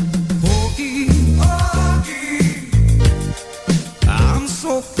 Porky, I'm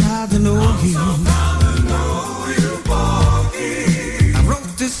so proud to know you.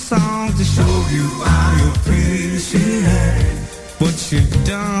 This song to show you I appreciate what you've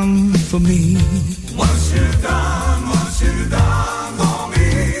done for me. What you've done for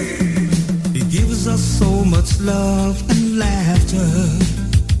me. He gives us so much love and laughter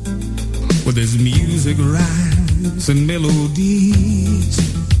with his music, rhymes, and melodies.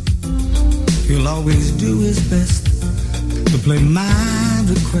 He'll always do his best to play my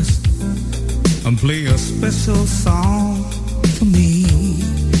request and play a special song for me.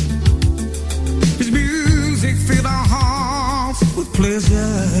 His music filled our hearts with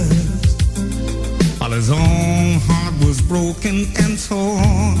pleasures, while his own heart was broken and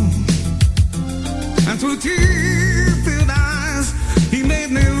torn. And through tear-filled eyes, he made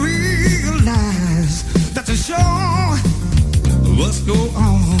me realize that the show must go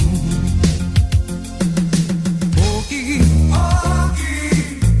on. Porky,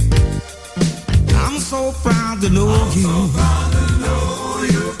 I'm so proud proud to know you.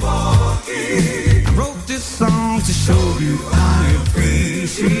 I wrote this song to show you I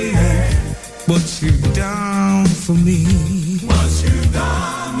appreciate what you've done for me. What you've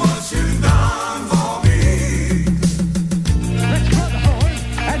done for me. Let's blow the horn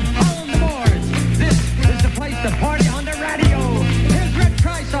and pound the boards. This is the place to party on the radio. Here's Red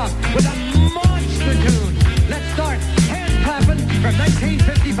Krysoff with a monster tune. Let's start hand clapping from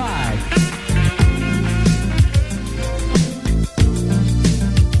 1955.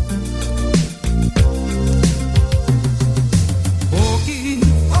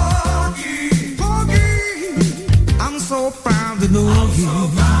 So proud to know you.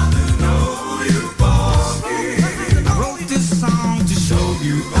 I wrote this song to show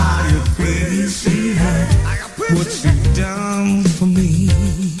you I appreciate what you've done for me.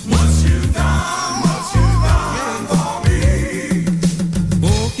 What you've done for me.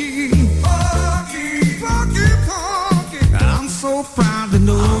 Porky, I'm so proud to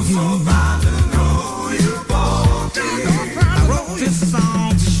know you. I wrote this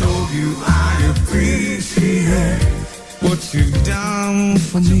song to show you I appreciate what you've done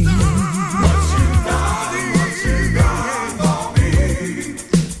for me. What you've done for me.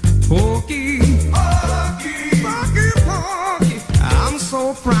 Porky, I'm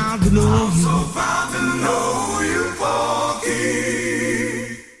so proud to know you. So proud to know you, Porky.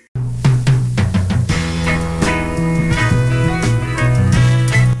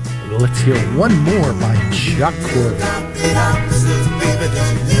 Let's hear one more by Chuck Corday.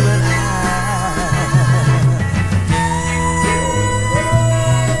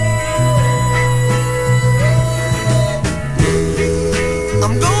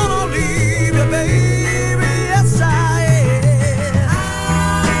 I'm gonna leave you, baby, yes I am. I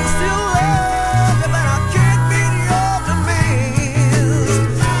still love you, but I can't meet your demands.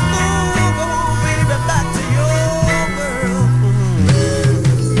 Move on, baby, back to your world.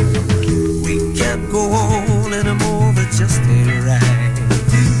 We can't go on anymore, it just ain't right.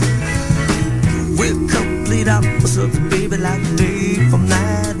 We're complete opposites, baby, like day from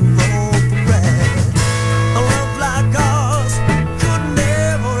night and wrong from right. A love like ours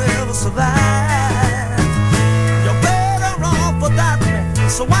survive. You're better off without me,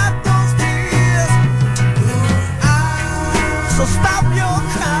 so wipe those tears. So stop your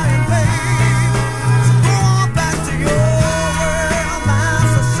crying, babe. So go on back to your world, my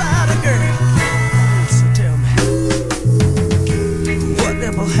society girl. So tell me,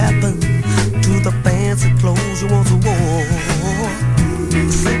 whatever happened to the fancy clothes you once wore?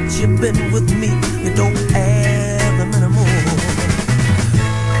 Since you've been with me, you don't have them anymore.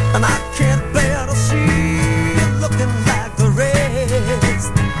 And I can't bear to see you looking like the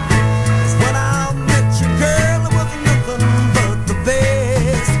rest. 'Cause when I met you, girl, it was nothing but the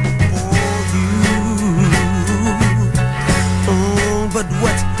best for you. But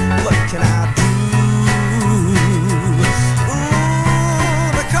what can I do?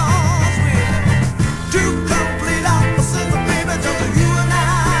 Because we're two complete opposites, baby, just you and I.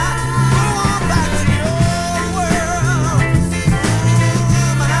 Go on back to your world.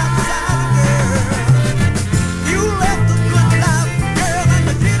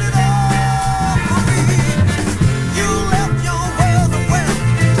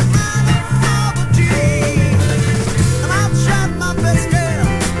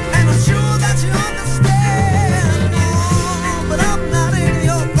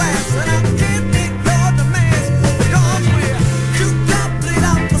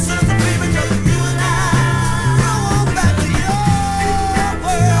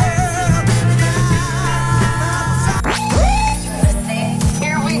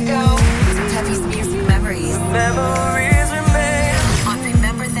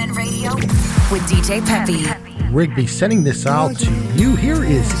 DJ Peppy. Rigby sending this out to you. Here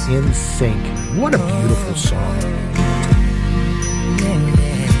is In Sync. What a beautiful song.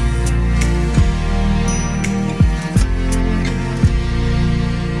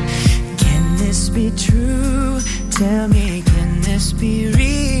 Can this be true? Tell me, can this be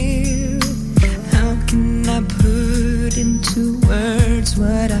real? How can I put into words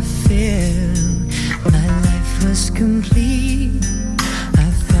what I feel? My life was complete. I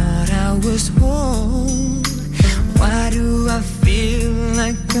thought I was whole. Why do I feel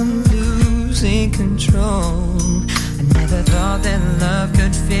like I'm losing control? I never thought that love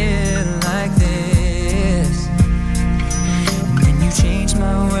could feel like this. And then you changed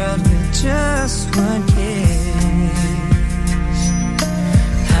my world with just one kiss.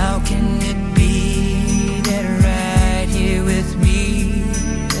 How can it be that right here with me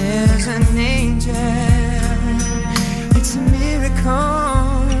there's an angel? It's a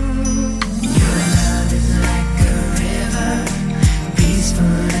miracle. Your love is like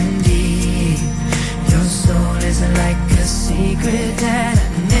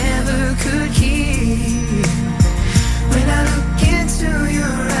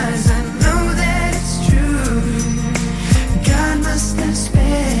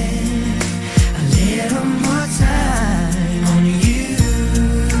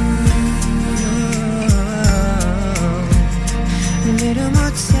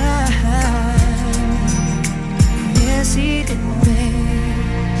time. Yes, he did, babe.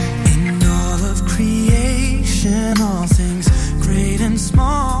 In all of creation, all things great and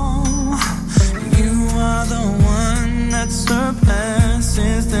small, you are the one that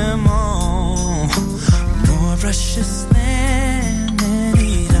surpasses them all. More precious than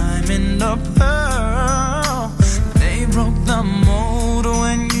any diamond or pearl. They broke the mold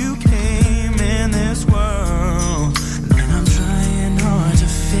when you came in this world. And I'm trying hard to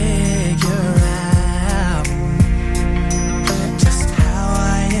figure out just how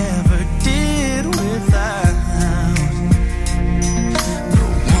I ever did without the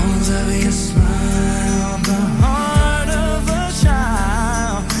warmth of your smile, the heart of a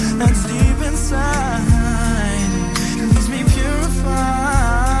child that's deep inside. Leaves me purified.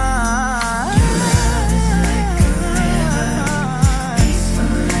 Your love is like a river,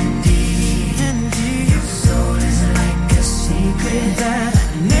 peaceful and deep. Your soul is like a secret that I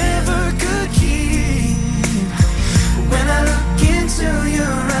never could keep. When I look into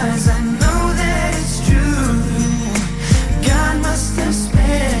your eyes, I know that it's true. God must have spent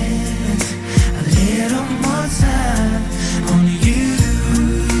a little more time on you.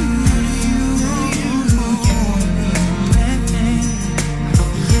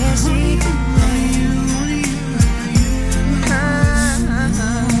 Yes, he did.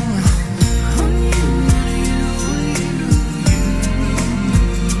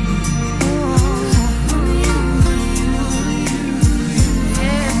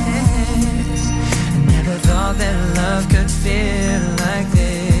 Never thought that love could feel like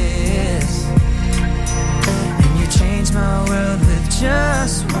this. And you changed my world with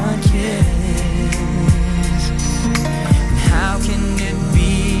just one kiss. And how can it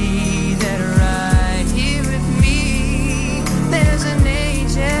be that right here with me there's an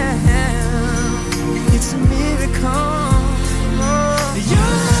angel? It's a miracle.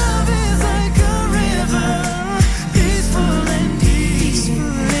 Your love is like a river, peaceful and deep.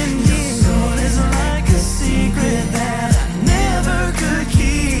 Your soul is like a secret that I never could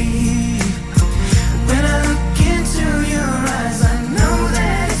keep. When I look into your eyes, I know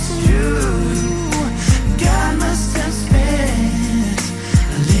that it's true. God must have spent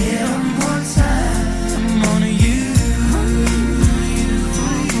a little more time on you.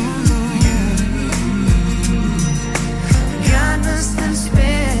 God must have spent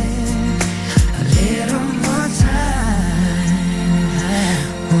a little more time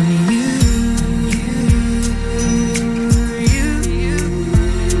on you.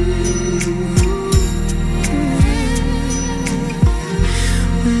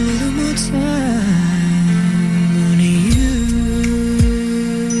 A little more time on you.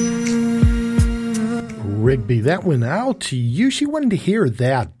 Rigby, that went out to you. She wanted to hear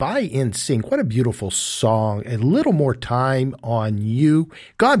that by NSYNC. What a beautiful song. A little more time on you.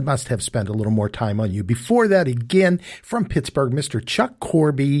 God must have spent a little more time on you. Before that, again, from Pittsburgh, Mr. Chuck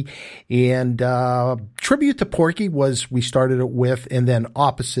Corby. And Tribute to Porky we started it with, and then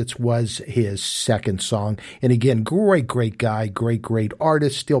Opposites was his second song. And again, great guy, great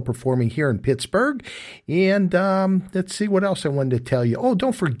artist, still performing here in Pittsburgh. And let's see what else I wanted to tell you. Oh,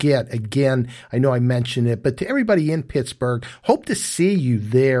 don't forget, again, I know I mentioned it, but to everybody in Pittsburgh, hope to see you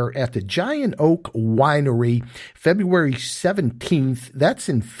there at the Giant Oak Winery, February 17th. That's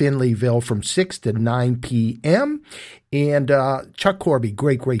in Finleyville from 6 to 9 p.m. And Chuck Corby,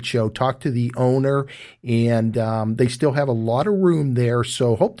 great show. Talked to the owner, and they still have a lot of room there,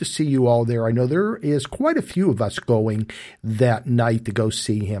 so hope to see you all there. I know there is quite a few of us going that night to go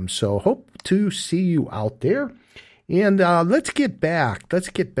see him, so hope to see you out there. And let's get back,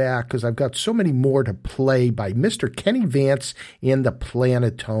 because I've got so many more to play by Mr. Kenny Vance and the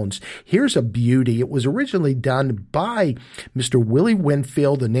Planetones. Here's a beauty. It was originally done by Mr. Willie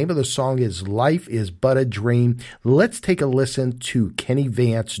Winfield. The name of the song is Life is But a Dream. Let's take a listen to Kenny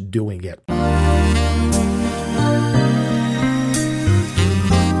Vance doing it.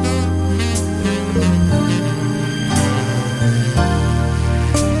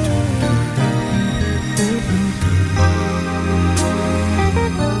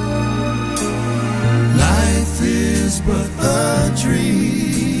 But a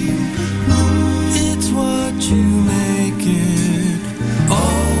dream, it's what you make it.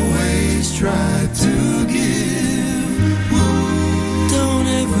 Always try to give, don't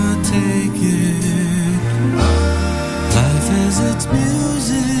ever take it. Life has its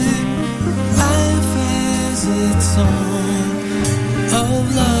music, life has its song of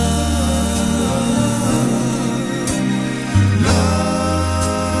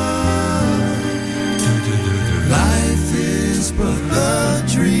but a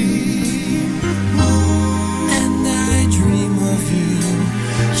dream, and I dream of you.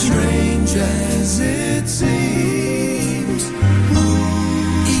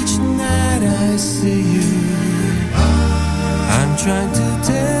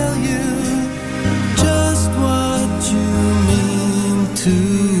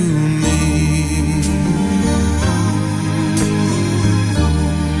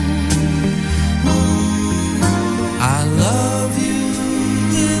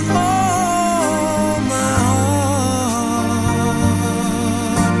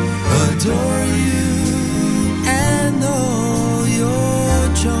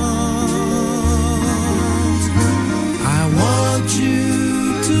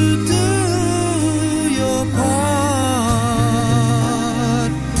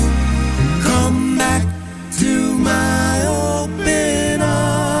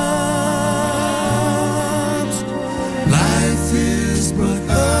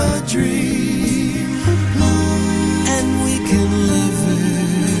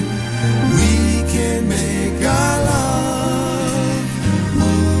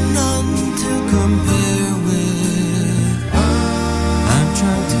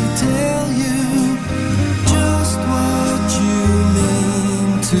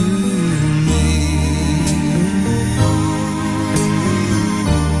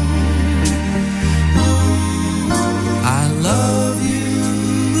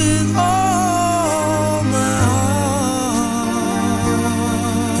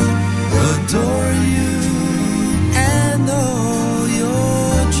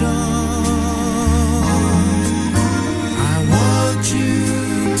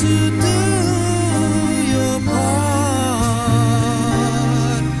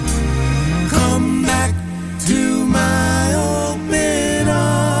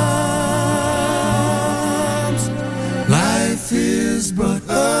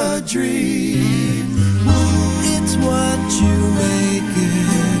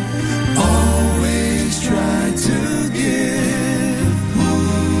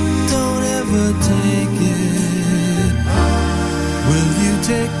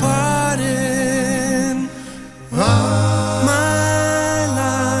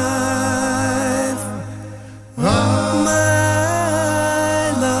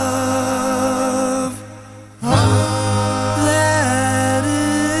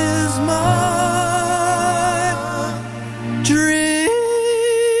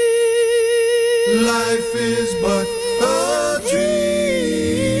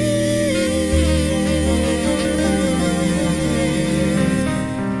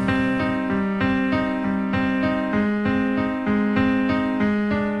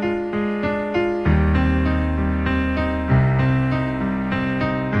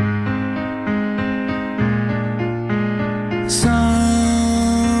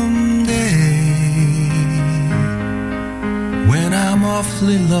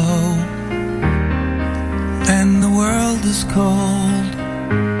 awfully low, and the world is cold,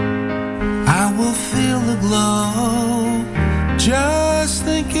 I will feel the glow just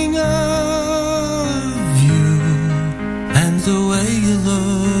thinking of you and the way you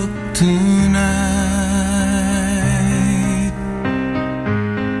look tonight.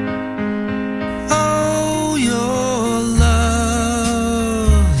 Oh, you're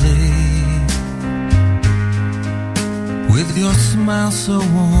lovely with your smile so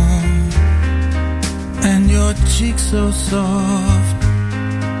warm and your cheeks so soft.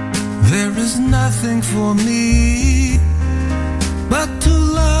 There is nothing for me but to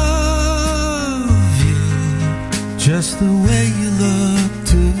love you just the way you look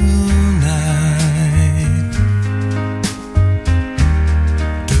tonight.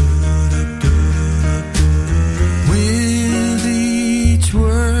 With each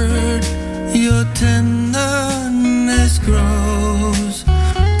word your tenderness grows,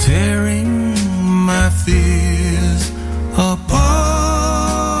 tearing my fears apart.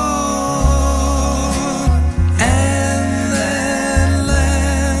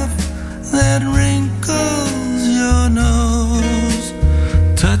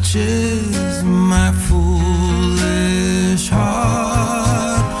 Touches my foolish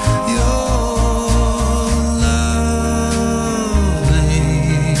heart. You're lovely.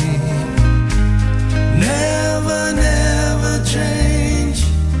 Never, never change.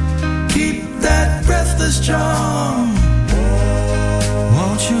 Keep that breathless charm.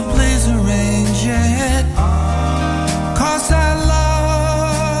 Won't you please arrange it? 'Cause I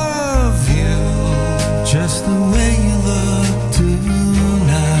love you just the way you look tonight.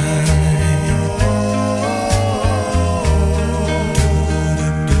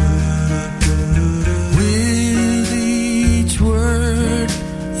 With each word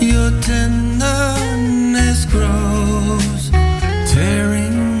your tenderness grows,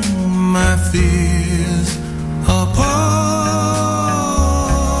 tearing my fears apart.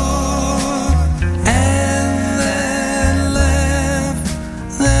 And that laugh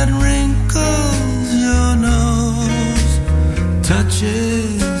that wrinkles your nose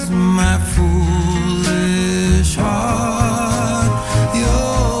touches my foolish heart.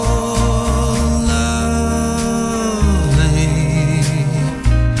 You're lovely.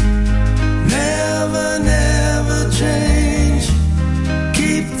 Never, never change.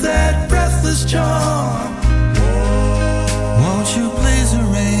 Keep that breathless charm. Won't you please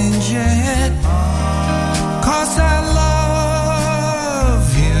arrange it? 'Cause I love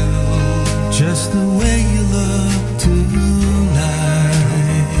you just the way you look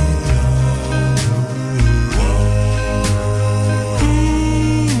tonight.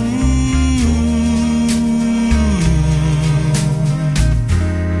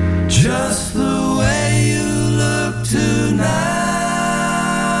 Just the way you look tonight.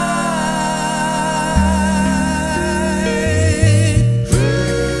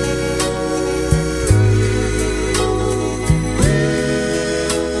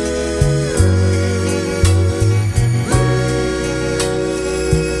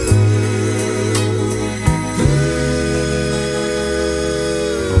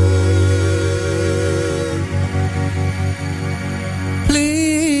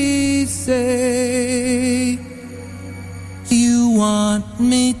 Please say you want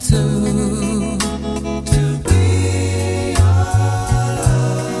me to be your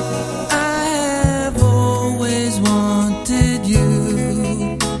love. I have always wanted you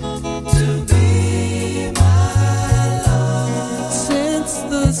to be my love. Since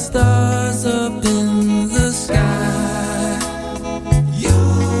the stars up in the sky, you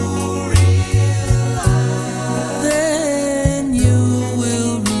realize, then you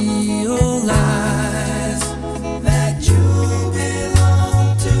will realize that you belong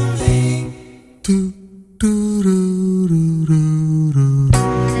to me.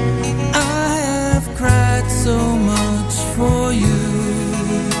 I have cried so much for you.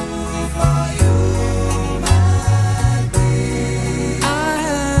 I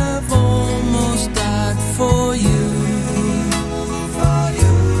have almost died for you.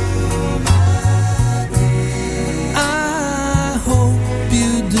 I hope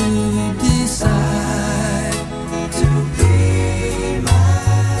you do decide to be my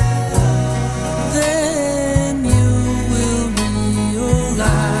love. Then you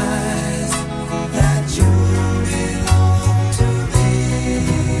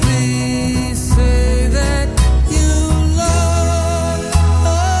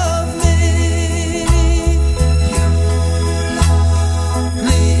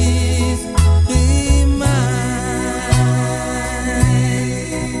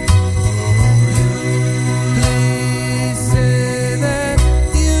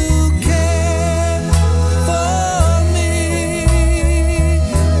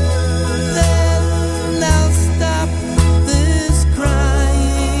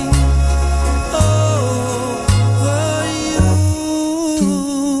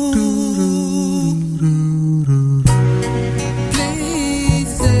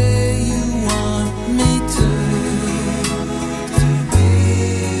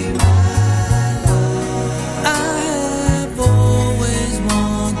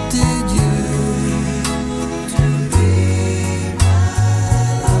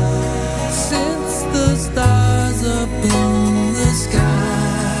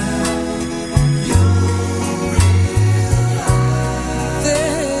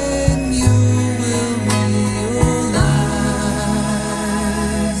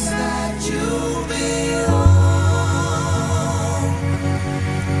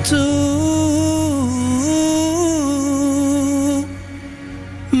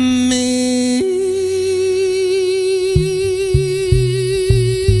From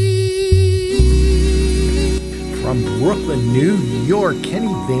Brooklyn, New York,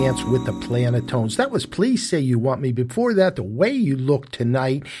 Kenny Vance with the Planetones. That was Please Say You Want Me. Before that, The Way You Look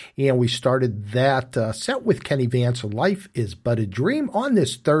Tonight. And we started that set with Kenny Vance, Life is But a Dream, on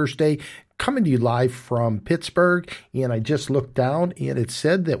this Thursday, coming to you live from Pittsburgh. And I just looked down and it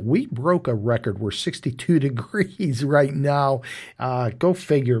said that we broke a record. We're 62 degrees right now. Go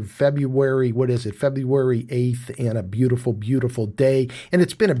figure. February, what is it? February 8th, and a beautiful, beautiful day. And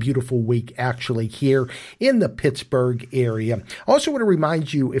it's been a beautiful week actually here in the Pittsburgh area. I also want to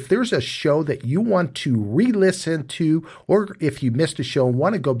remind you, if there's a show that you want to re-listen to, or if you missed a show and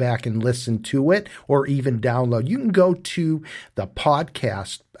want to go back and listen to it, or even download, you can go to the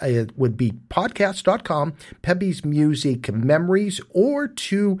podcast. It would be podcast.com, Pepe's Music Memories, or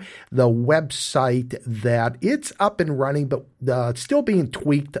to the website that it's up and running, but still being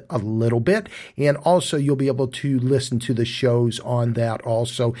tweaked a little bit. And also you'll be able to listen to the shows on that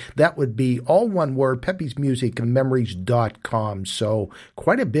also. That would be all one word, pepesmusicmemories.com. So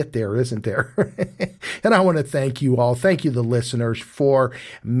quite a bit there, isn't there? And I want to thank you all. Thank you, the listeners, for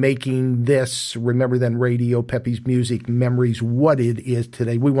making this Remember Then Radio, Pepe's Music Memories, what it is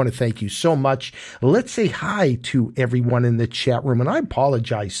today. We want to thank you so much. Let's say hi to everyone in the chat room. And I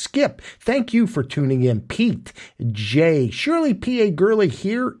apologize. Skip, thank you for tuning in. Pete, Jay, Shirley P.A. Gurley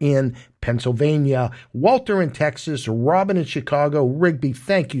here in Pennsylvania, Walter in Texas, Robin in Chicago, Rigby,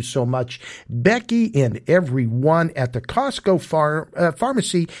 thank you so much. Becky and everyone at the Costco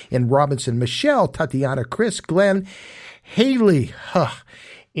Pharmacy in Robinson, Michelle, Tatiana, Chris, Glenn, Haley,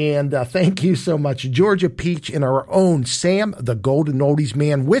 and thank you so much, Georgia Peach, and our own Sam, the Golden Oldies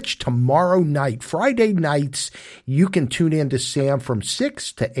Man, which tomorrow night, Friday nights, you can tune in to Sam from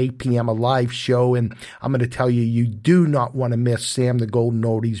 6 to 8 p.m., a live show. And I'm going to tell you, you do not want to miss Sam, the Golden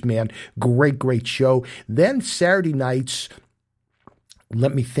Oldies Man. Great, great show. Then Saturday nights,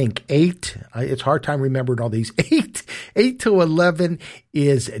 let me think, 8, it's a hard time remembering all these, 8 to 11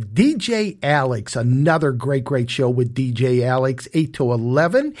 is DJ Alex, another great, great show with DJ Alex, 8 to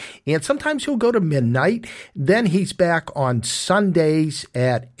 11, and sometimes he'll go to midnight. Then he's back on Sundays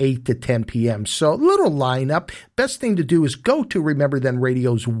at 8 to 10 p.m. So little lineup. Best thing to do is go to Remember Then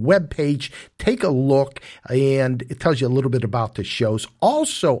Radio's webpage, take a look, and it tells you a little bit about the shows.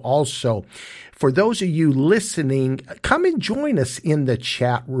 Also, for those of you listening, come and join us in the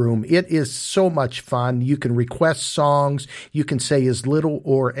chat room. It is so much fun. You can request songs. You can say as little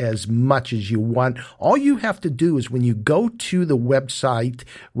or as much as you want. All you have to do is when you go to the website,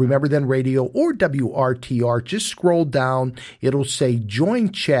 Remember Then Radio or WRTR, just scroll down. It'll say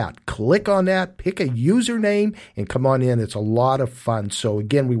Join Chat. Click on that, pick a username, and come on in. It's a lot of fun. So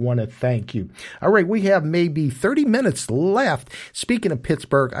again, we want to thank you. All right, we have maybe 30 minutes left. Speaking of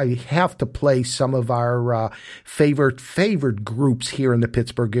Pittsburgh, I have to play some of our favorite groups here in the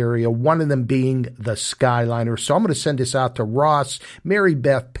Pittsburgh area, one of them being the Skyliners. So I'm going to send this out to Ross, Mary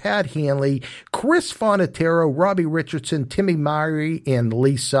Beth, Pat Hanley, Chris Fonatero, Robbie Richardson, Timmy Myrie, and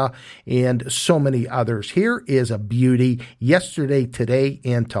Lisa, and so many others. Here is a beauty, Yesterday, Today,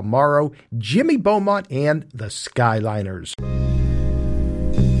 and Tomorrow, Jimmy Beaumont and the Skyliners.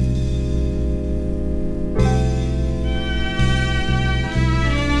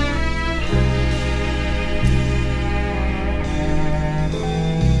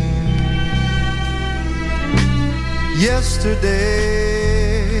 Yesterday,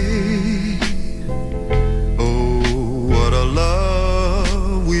 oh, what a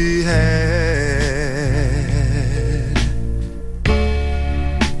love we had.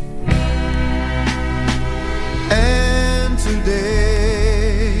 And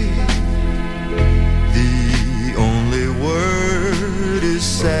today, the only word is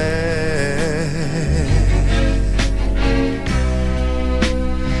sad.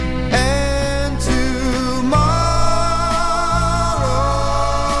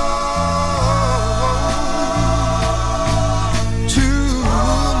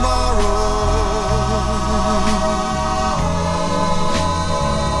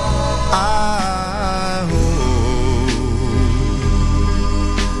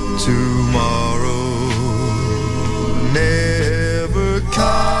 Tomorrow never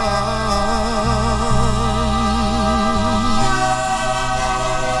comes.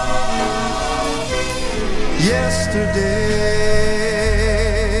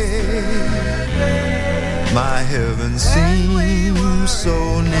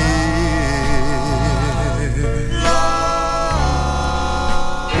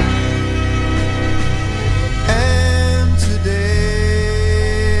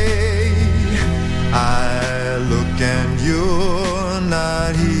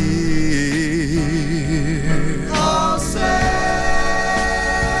 here. All said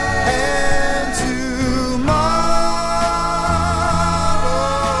and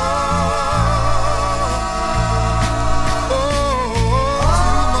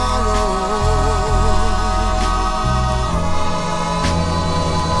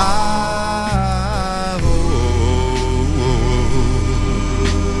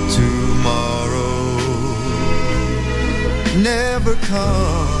never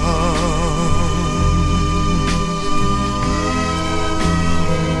comes.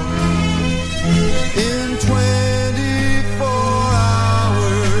 In 24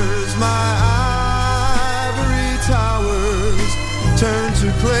 hours, my ivory towers turn to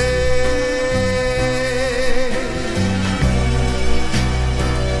clay.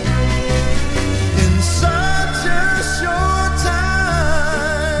 In such a short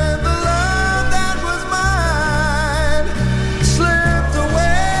time, the love that was mine slipped away.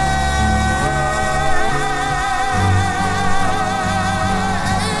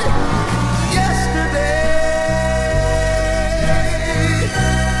 Yesterday,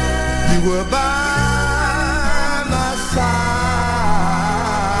 you were by my side,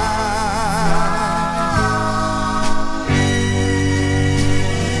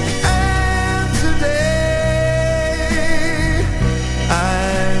 and today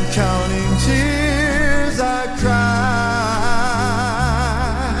I'm counting tears I cried.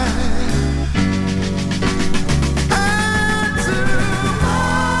 And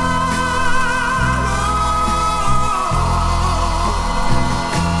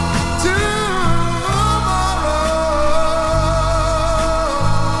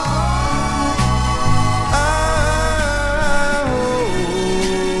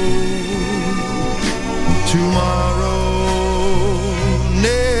tomorrow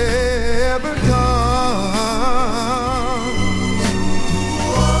never comes.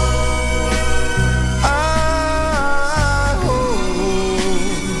 I hope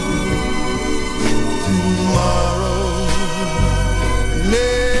tomorrow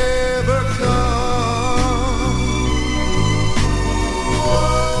never comes.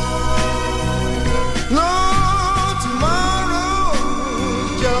 No, tomorrow's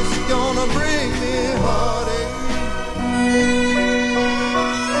just gonna bring me heartache.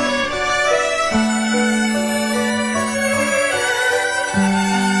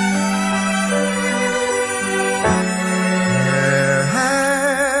 Where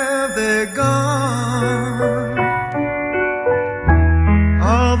have they gone?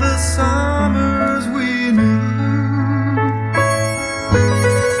 All the summers we knew,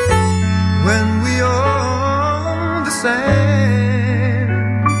 when we owned the sand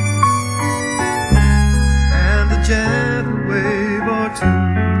and a gentle wave or two.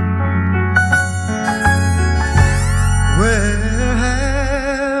 Where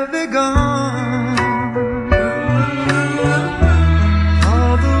have they gone?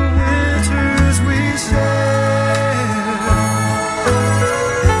 All the winters we shared,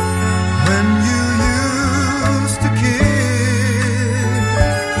 when you used to kiss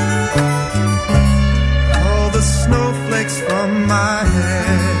all the snowflakes from my hair.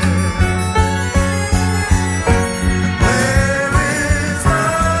 Where is the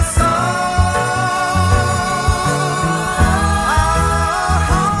song our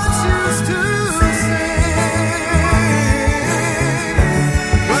hearts used to sing,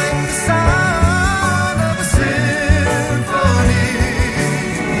 like the sound of a symphony,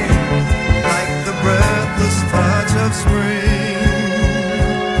 like the breathless touch of spring?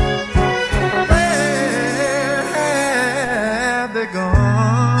 Where have they gone?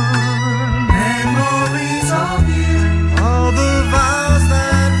 Memories of you, all the vows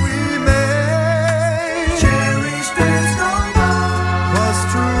that we made, cherished days gone by, was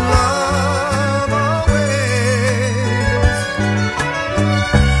true love always,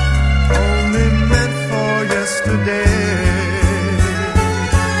 only meant for yesterday.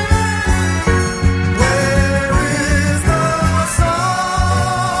 Where is the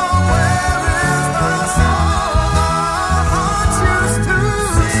song? Where is the song our hearts used to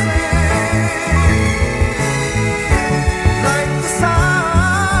sing, like the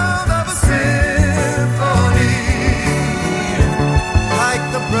sound of a symphony, like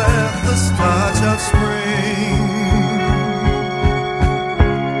the breathless touch of spring?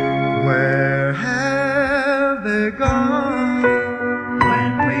 Where have they gone?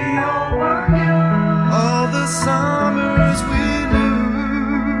 When we all were young, all the summers we knew,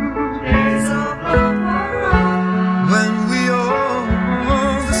 days of love were on, when we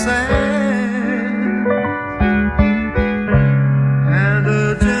owned the sand and a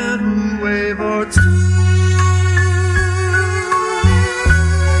gentle wave or two.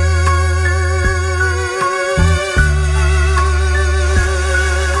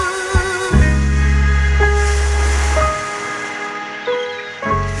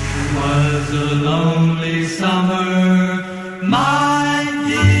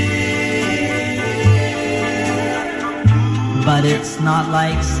 but it's not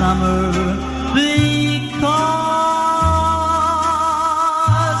like summer because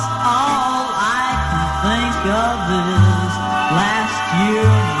all I can think of is last year,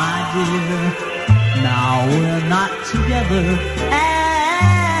 my dear. Now we're not together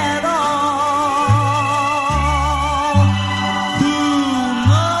at all. Who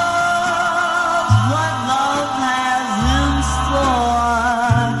knows what love has in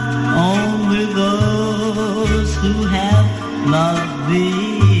store? Only those who have loved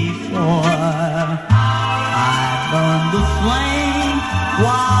before. I burned the flame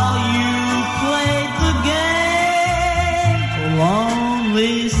while you played the game.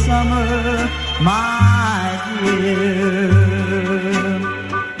 Lonely summer, my dear.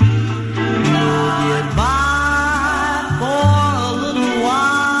 You'll get by for a little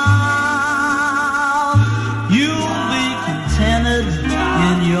while. You'll be contented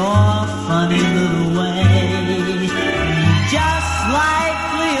in your funny little way. Just like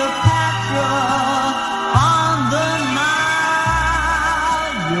Cleopatra on the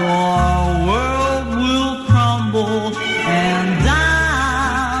Nile, your world will crumble and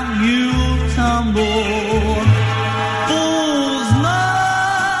down you'll tumble. Fools know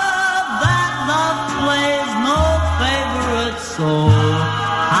that love plays no favorites, so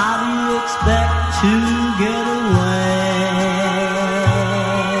how do you expect to get away?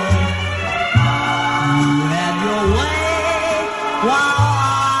 You had your way while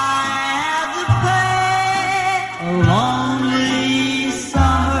I had to pay. A lonely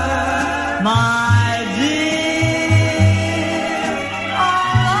summer, my dear. A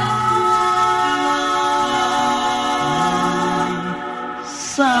lonely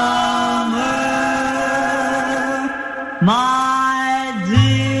summer, my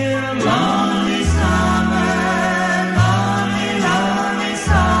dear. Lonely summer, lonely, lonely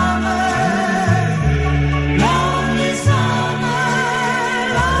summer. Lonely summer,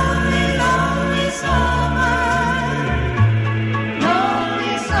 lonely, lonely summer.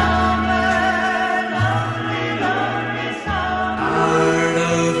 Lonely summer, lonely, lonely summer. Tired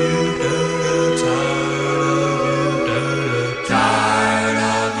of you, tired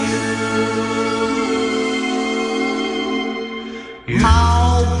of you.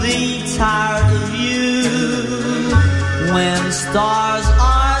 I'll be tired of you when stars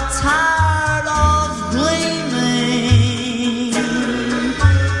are tired of gleaming.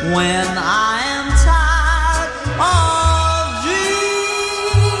 When I am tired of dreaming,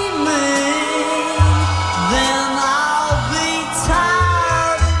 then I'll be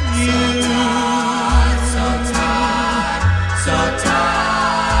tired of you. So tired, so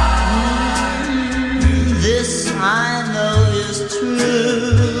tired. This I know is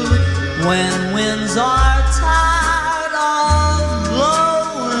true. When winds are tired of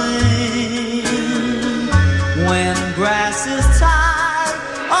blowing, when grass is tired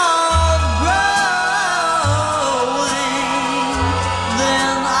of growing,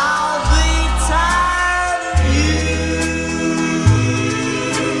 then I'll be tired of you.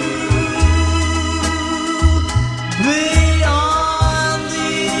 Beyond the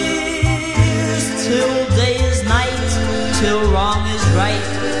years, till day is night, till wrong is right,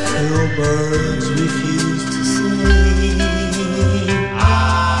 till birds refuse to sing.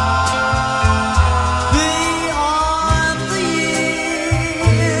 Beyond the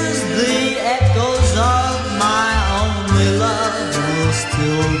years, the echoes of my only love will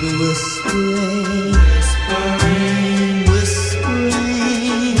still be whispering, whispering,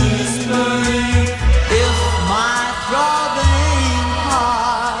 whispering. If my throbbing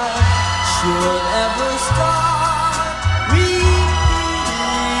heart should ever start repeating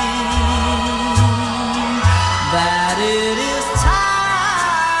that it is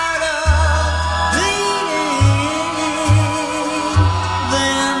tired of bleeding,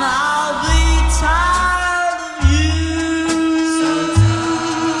 then I'll be tired of you.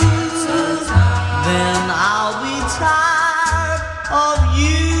 Then I'll be tired of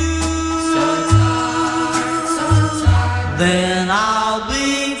you. Then I'll be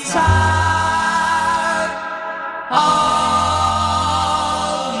tired of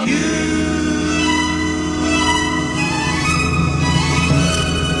you.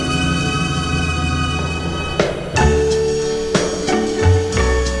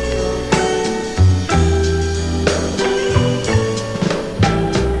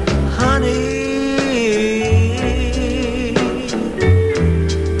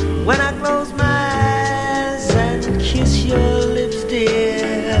 When I close my eyes and kiss your lips,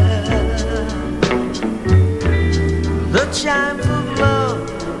 dear, the chimes of love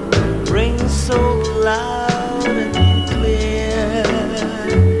ring so loud and clear.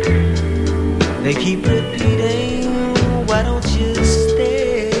 They keep repeating, why don't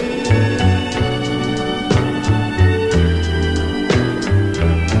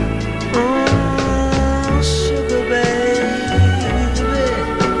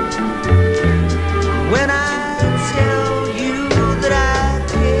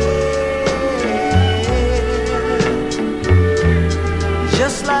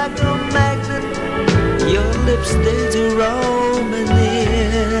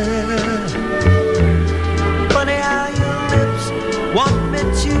there. Funny how your lips want me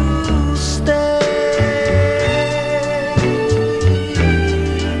to stay.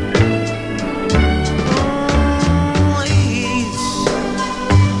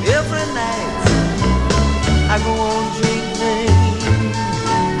 Every night I go on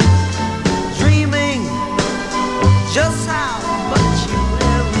dreaming just how much you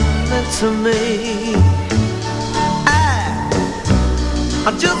have meant to me.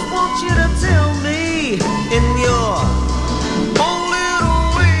 I just want you to tell me in your own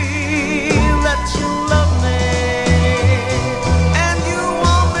little way that you love me and you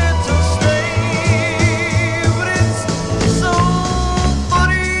want me to stay. But it's so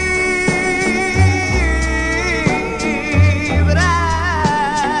funny that I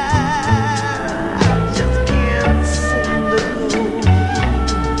just can't seem to go.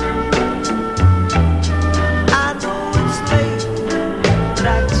 I know it's late, but I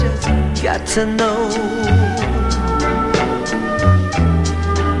just got to know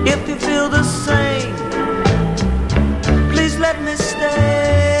if you feel the same. Please let me stay.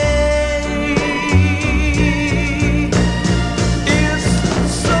 It's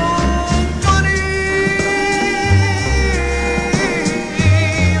so funny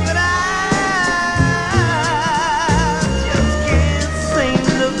that I just can't seem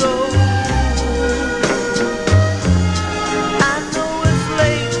to go. I know it's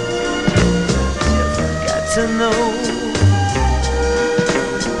late, just got to know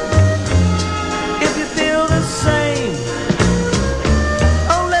if you feel the same.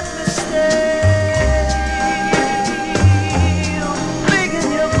 Oh, let me stay. I'm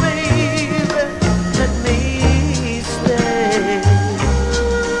begging you, baby, let me stay.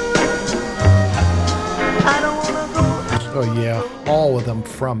 I don't wanna go. Oh, yeah, all of them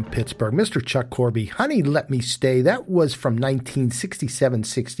from Pittsburgh. Mr. Chuck Corby, Honey, Let Me Stay. That was from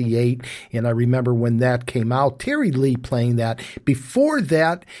 1967-68, and I remember when that came out. Terry Lee playing that. Before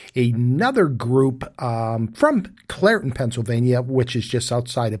that, another group from Clairton, Pennsylvania, which is just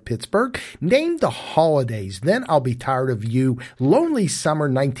outside of Pittsburgh, named The Holidays. Then I'll Be Tired of You, Lonely Summer,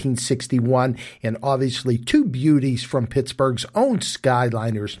 1961, and obviously two beauties from Pittsburgh's own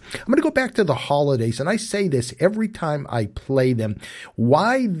Skyliners. I'm going to go back to The Holidays, and I say this every time I play them.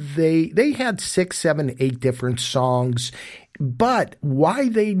 Why they had 6, 7, 8 different songs, but why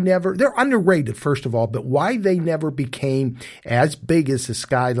they never, they're underrated, first of all, but why they never became as big as the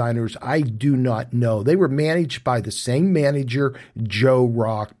Skyliners, I do not know. They were managed by the same manager, Joe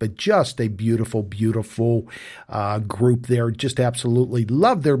Rock, but just a beautiful, beautiful group there. Just absolutely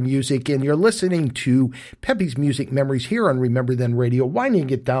love their music. And you're listening to Pepe's Music Memories here on Remember Then Radio, winding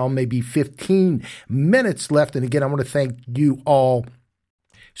it down, maybe 15 minutes left. And again, I want to thank you all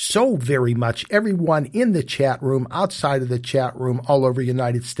so very much, everyone in the chat room, outside of the chat room, all over the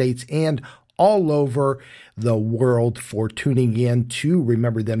United States and all over the world for tuning in to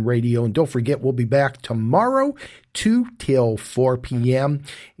Remember Then Radio. And don't forget, we'll be back tomorrow, 2 till 4 p.m.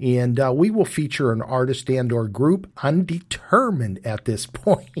 And we will feature an artist and or group, undetermined at this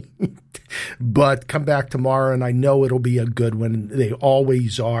point. But come back tomorrow, and I know it'll be a good one. They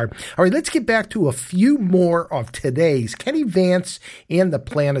always are. All right, let's get back to a few more of today's. Kenny Vance and the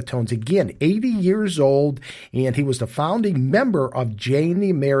Planetones. Again, 80 years old, and he was the founding member of Jay and the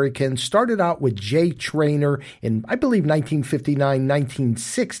Americans. Started out with Jay Traynor in, I believe, 1959,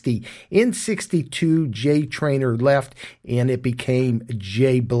 1960. In 62, Jay Traynor left, and it became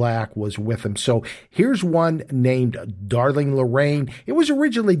Jay Black was with him. So here's one named Darling Lorraine. It was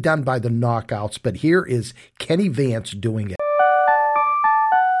originally done by the Knockouts, but here is Kenny Vance doing it.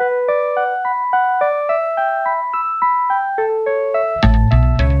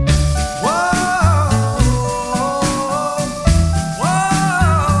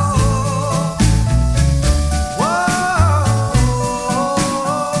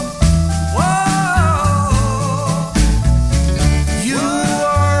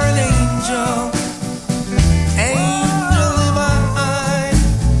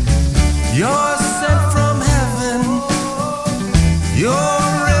 You're sent from heaven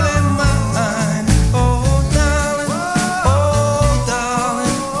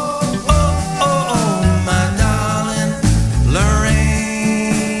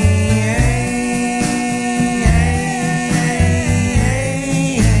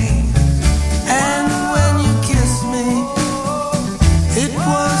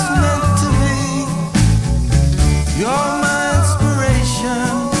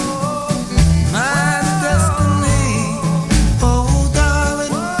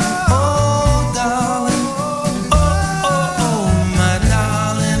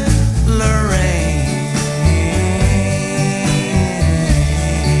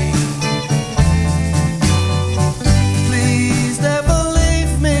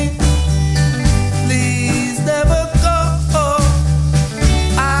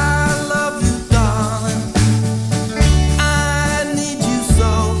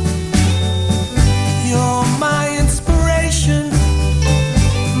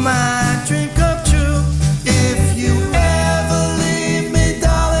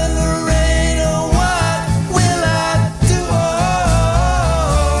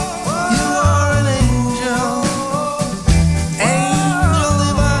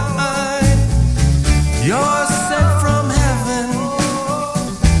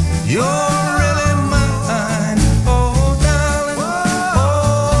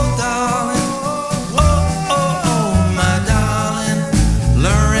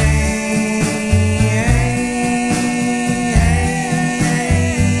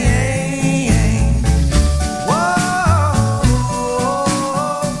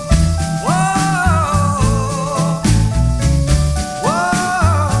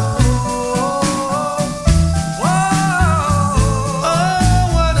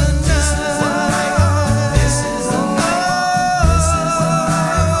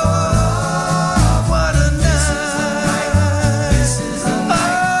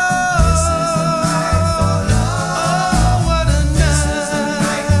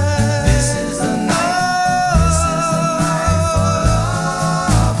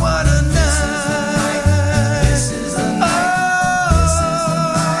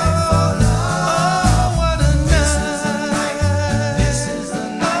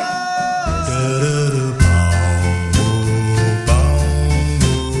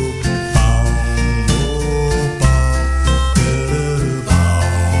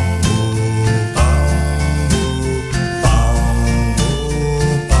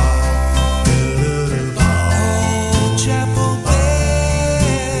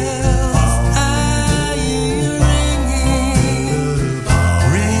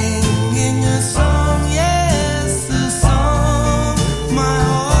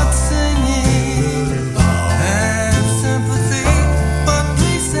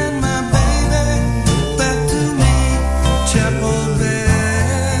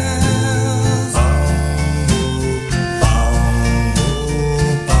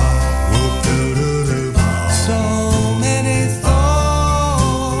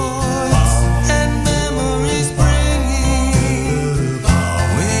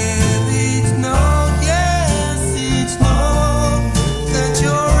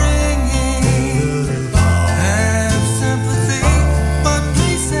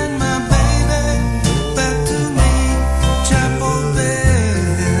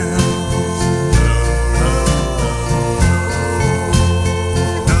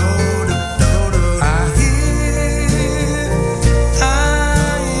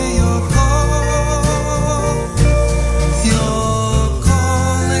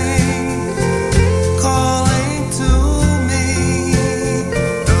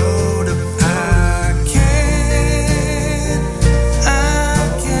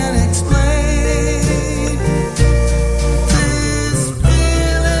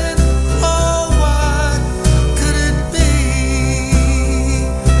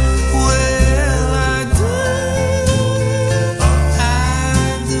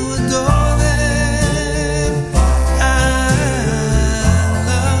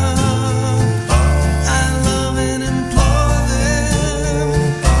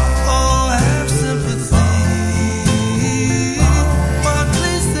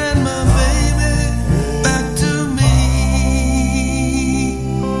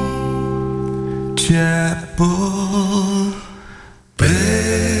Bull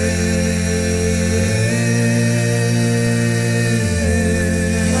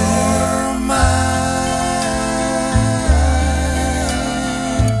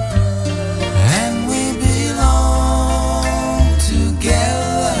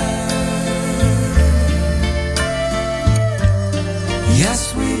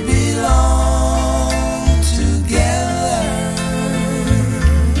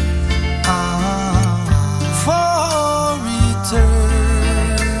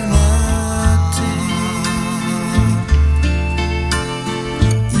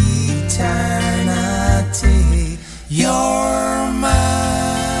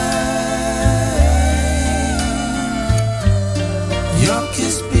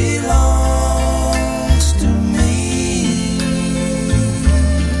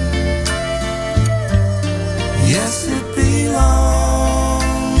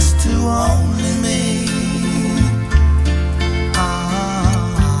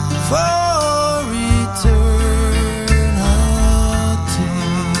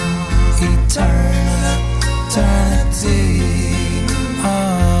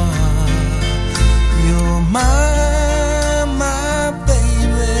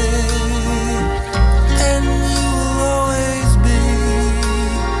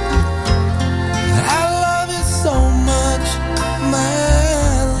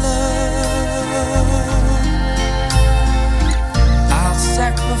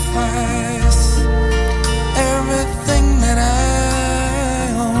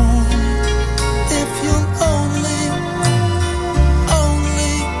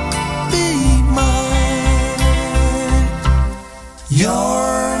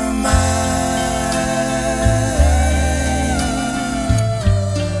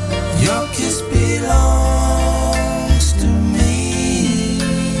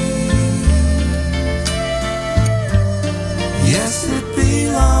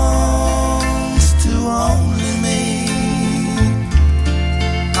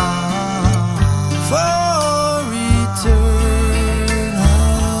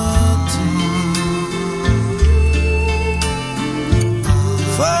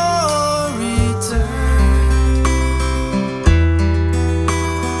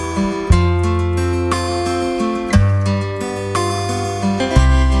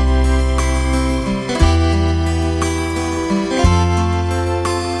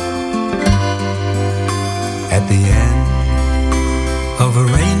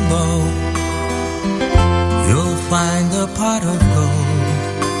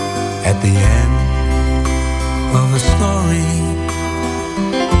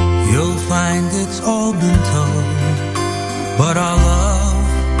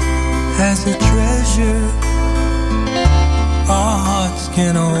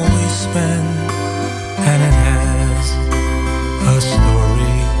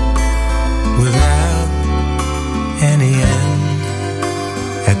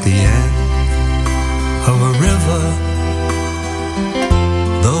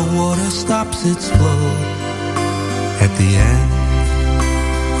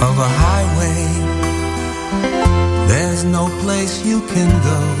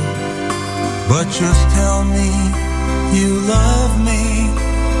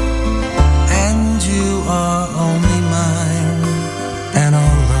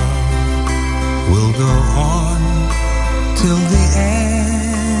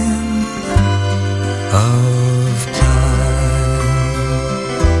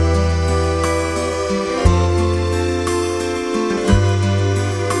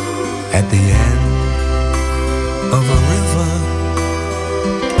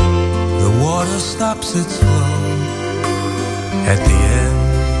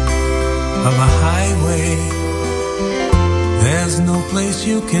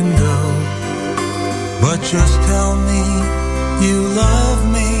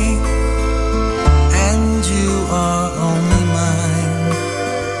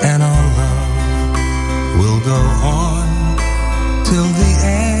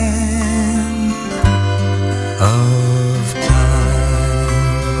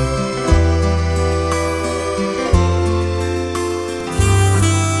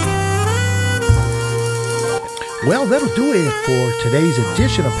Well, that'll do it for today's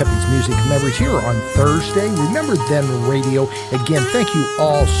edition of Peppy's Music Memories here on Thursday. Remember Then Radio. Again, thank you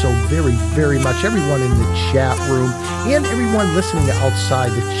all so very, very much. Everyone in the chat room and everyone listening outside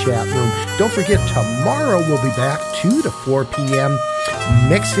the chat room. Don't forget, tomorrow we'll be back 2 to 4 p.m.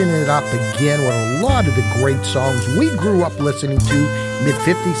 mixing it up again with a lot of the great songs we grew up listening to,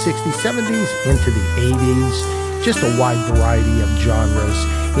 mid-50s, 60s, 70s, into the 80s. Just a wide variety of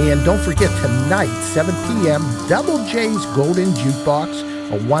genres. And don't forget, tonight, 7 p.m., Double J's Golden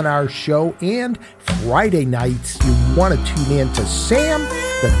Jukebox, a 1-hour show. And Friday nights, you want to tune in to Sam,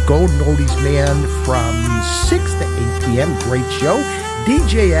 the Golden Oldies Man, from 6 to 8 p.m. Great show.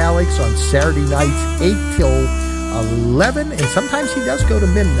 DJ Alex on Saturday nights, 8 till 11, and sometimes he does go to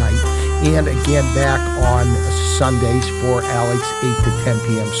midnight. And again, back on Sundays for Alex, 8 to 10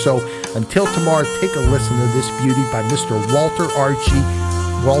 p.m. So until tomorrow, take a listen to this beauty by Mr. Walter Archie.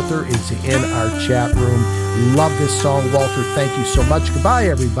 Walter is in our chat room. Love this song, Walter. Thank you so much. Goodbye,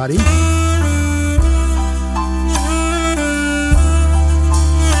 everybody.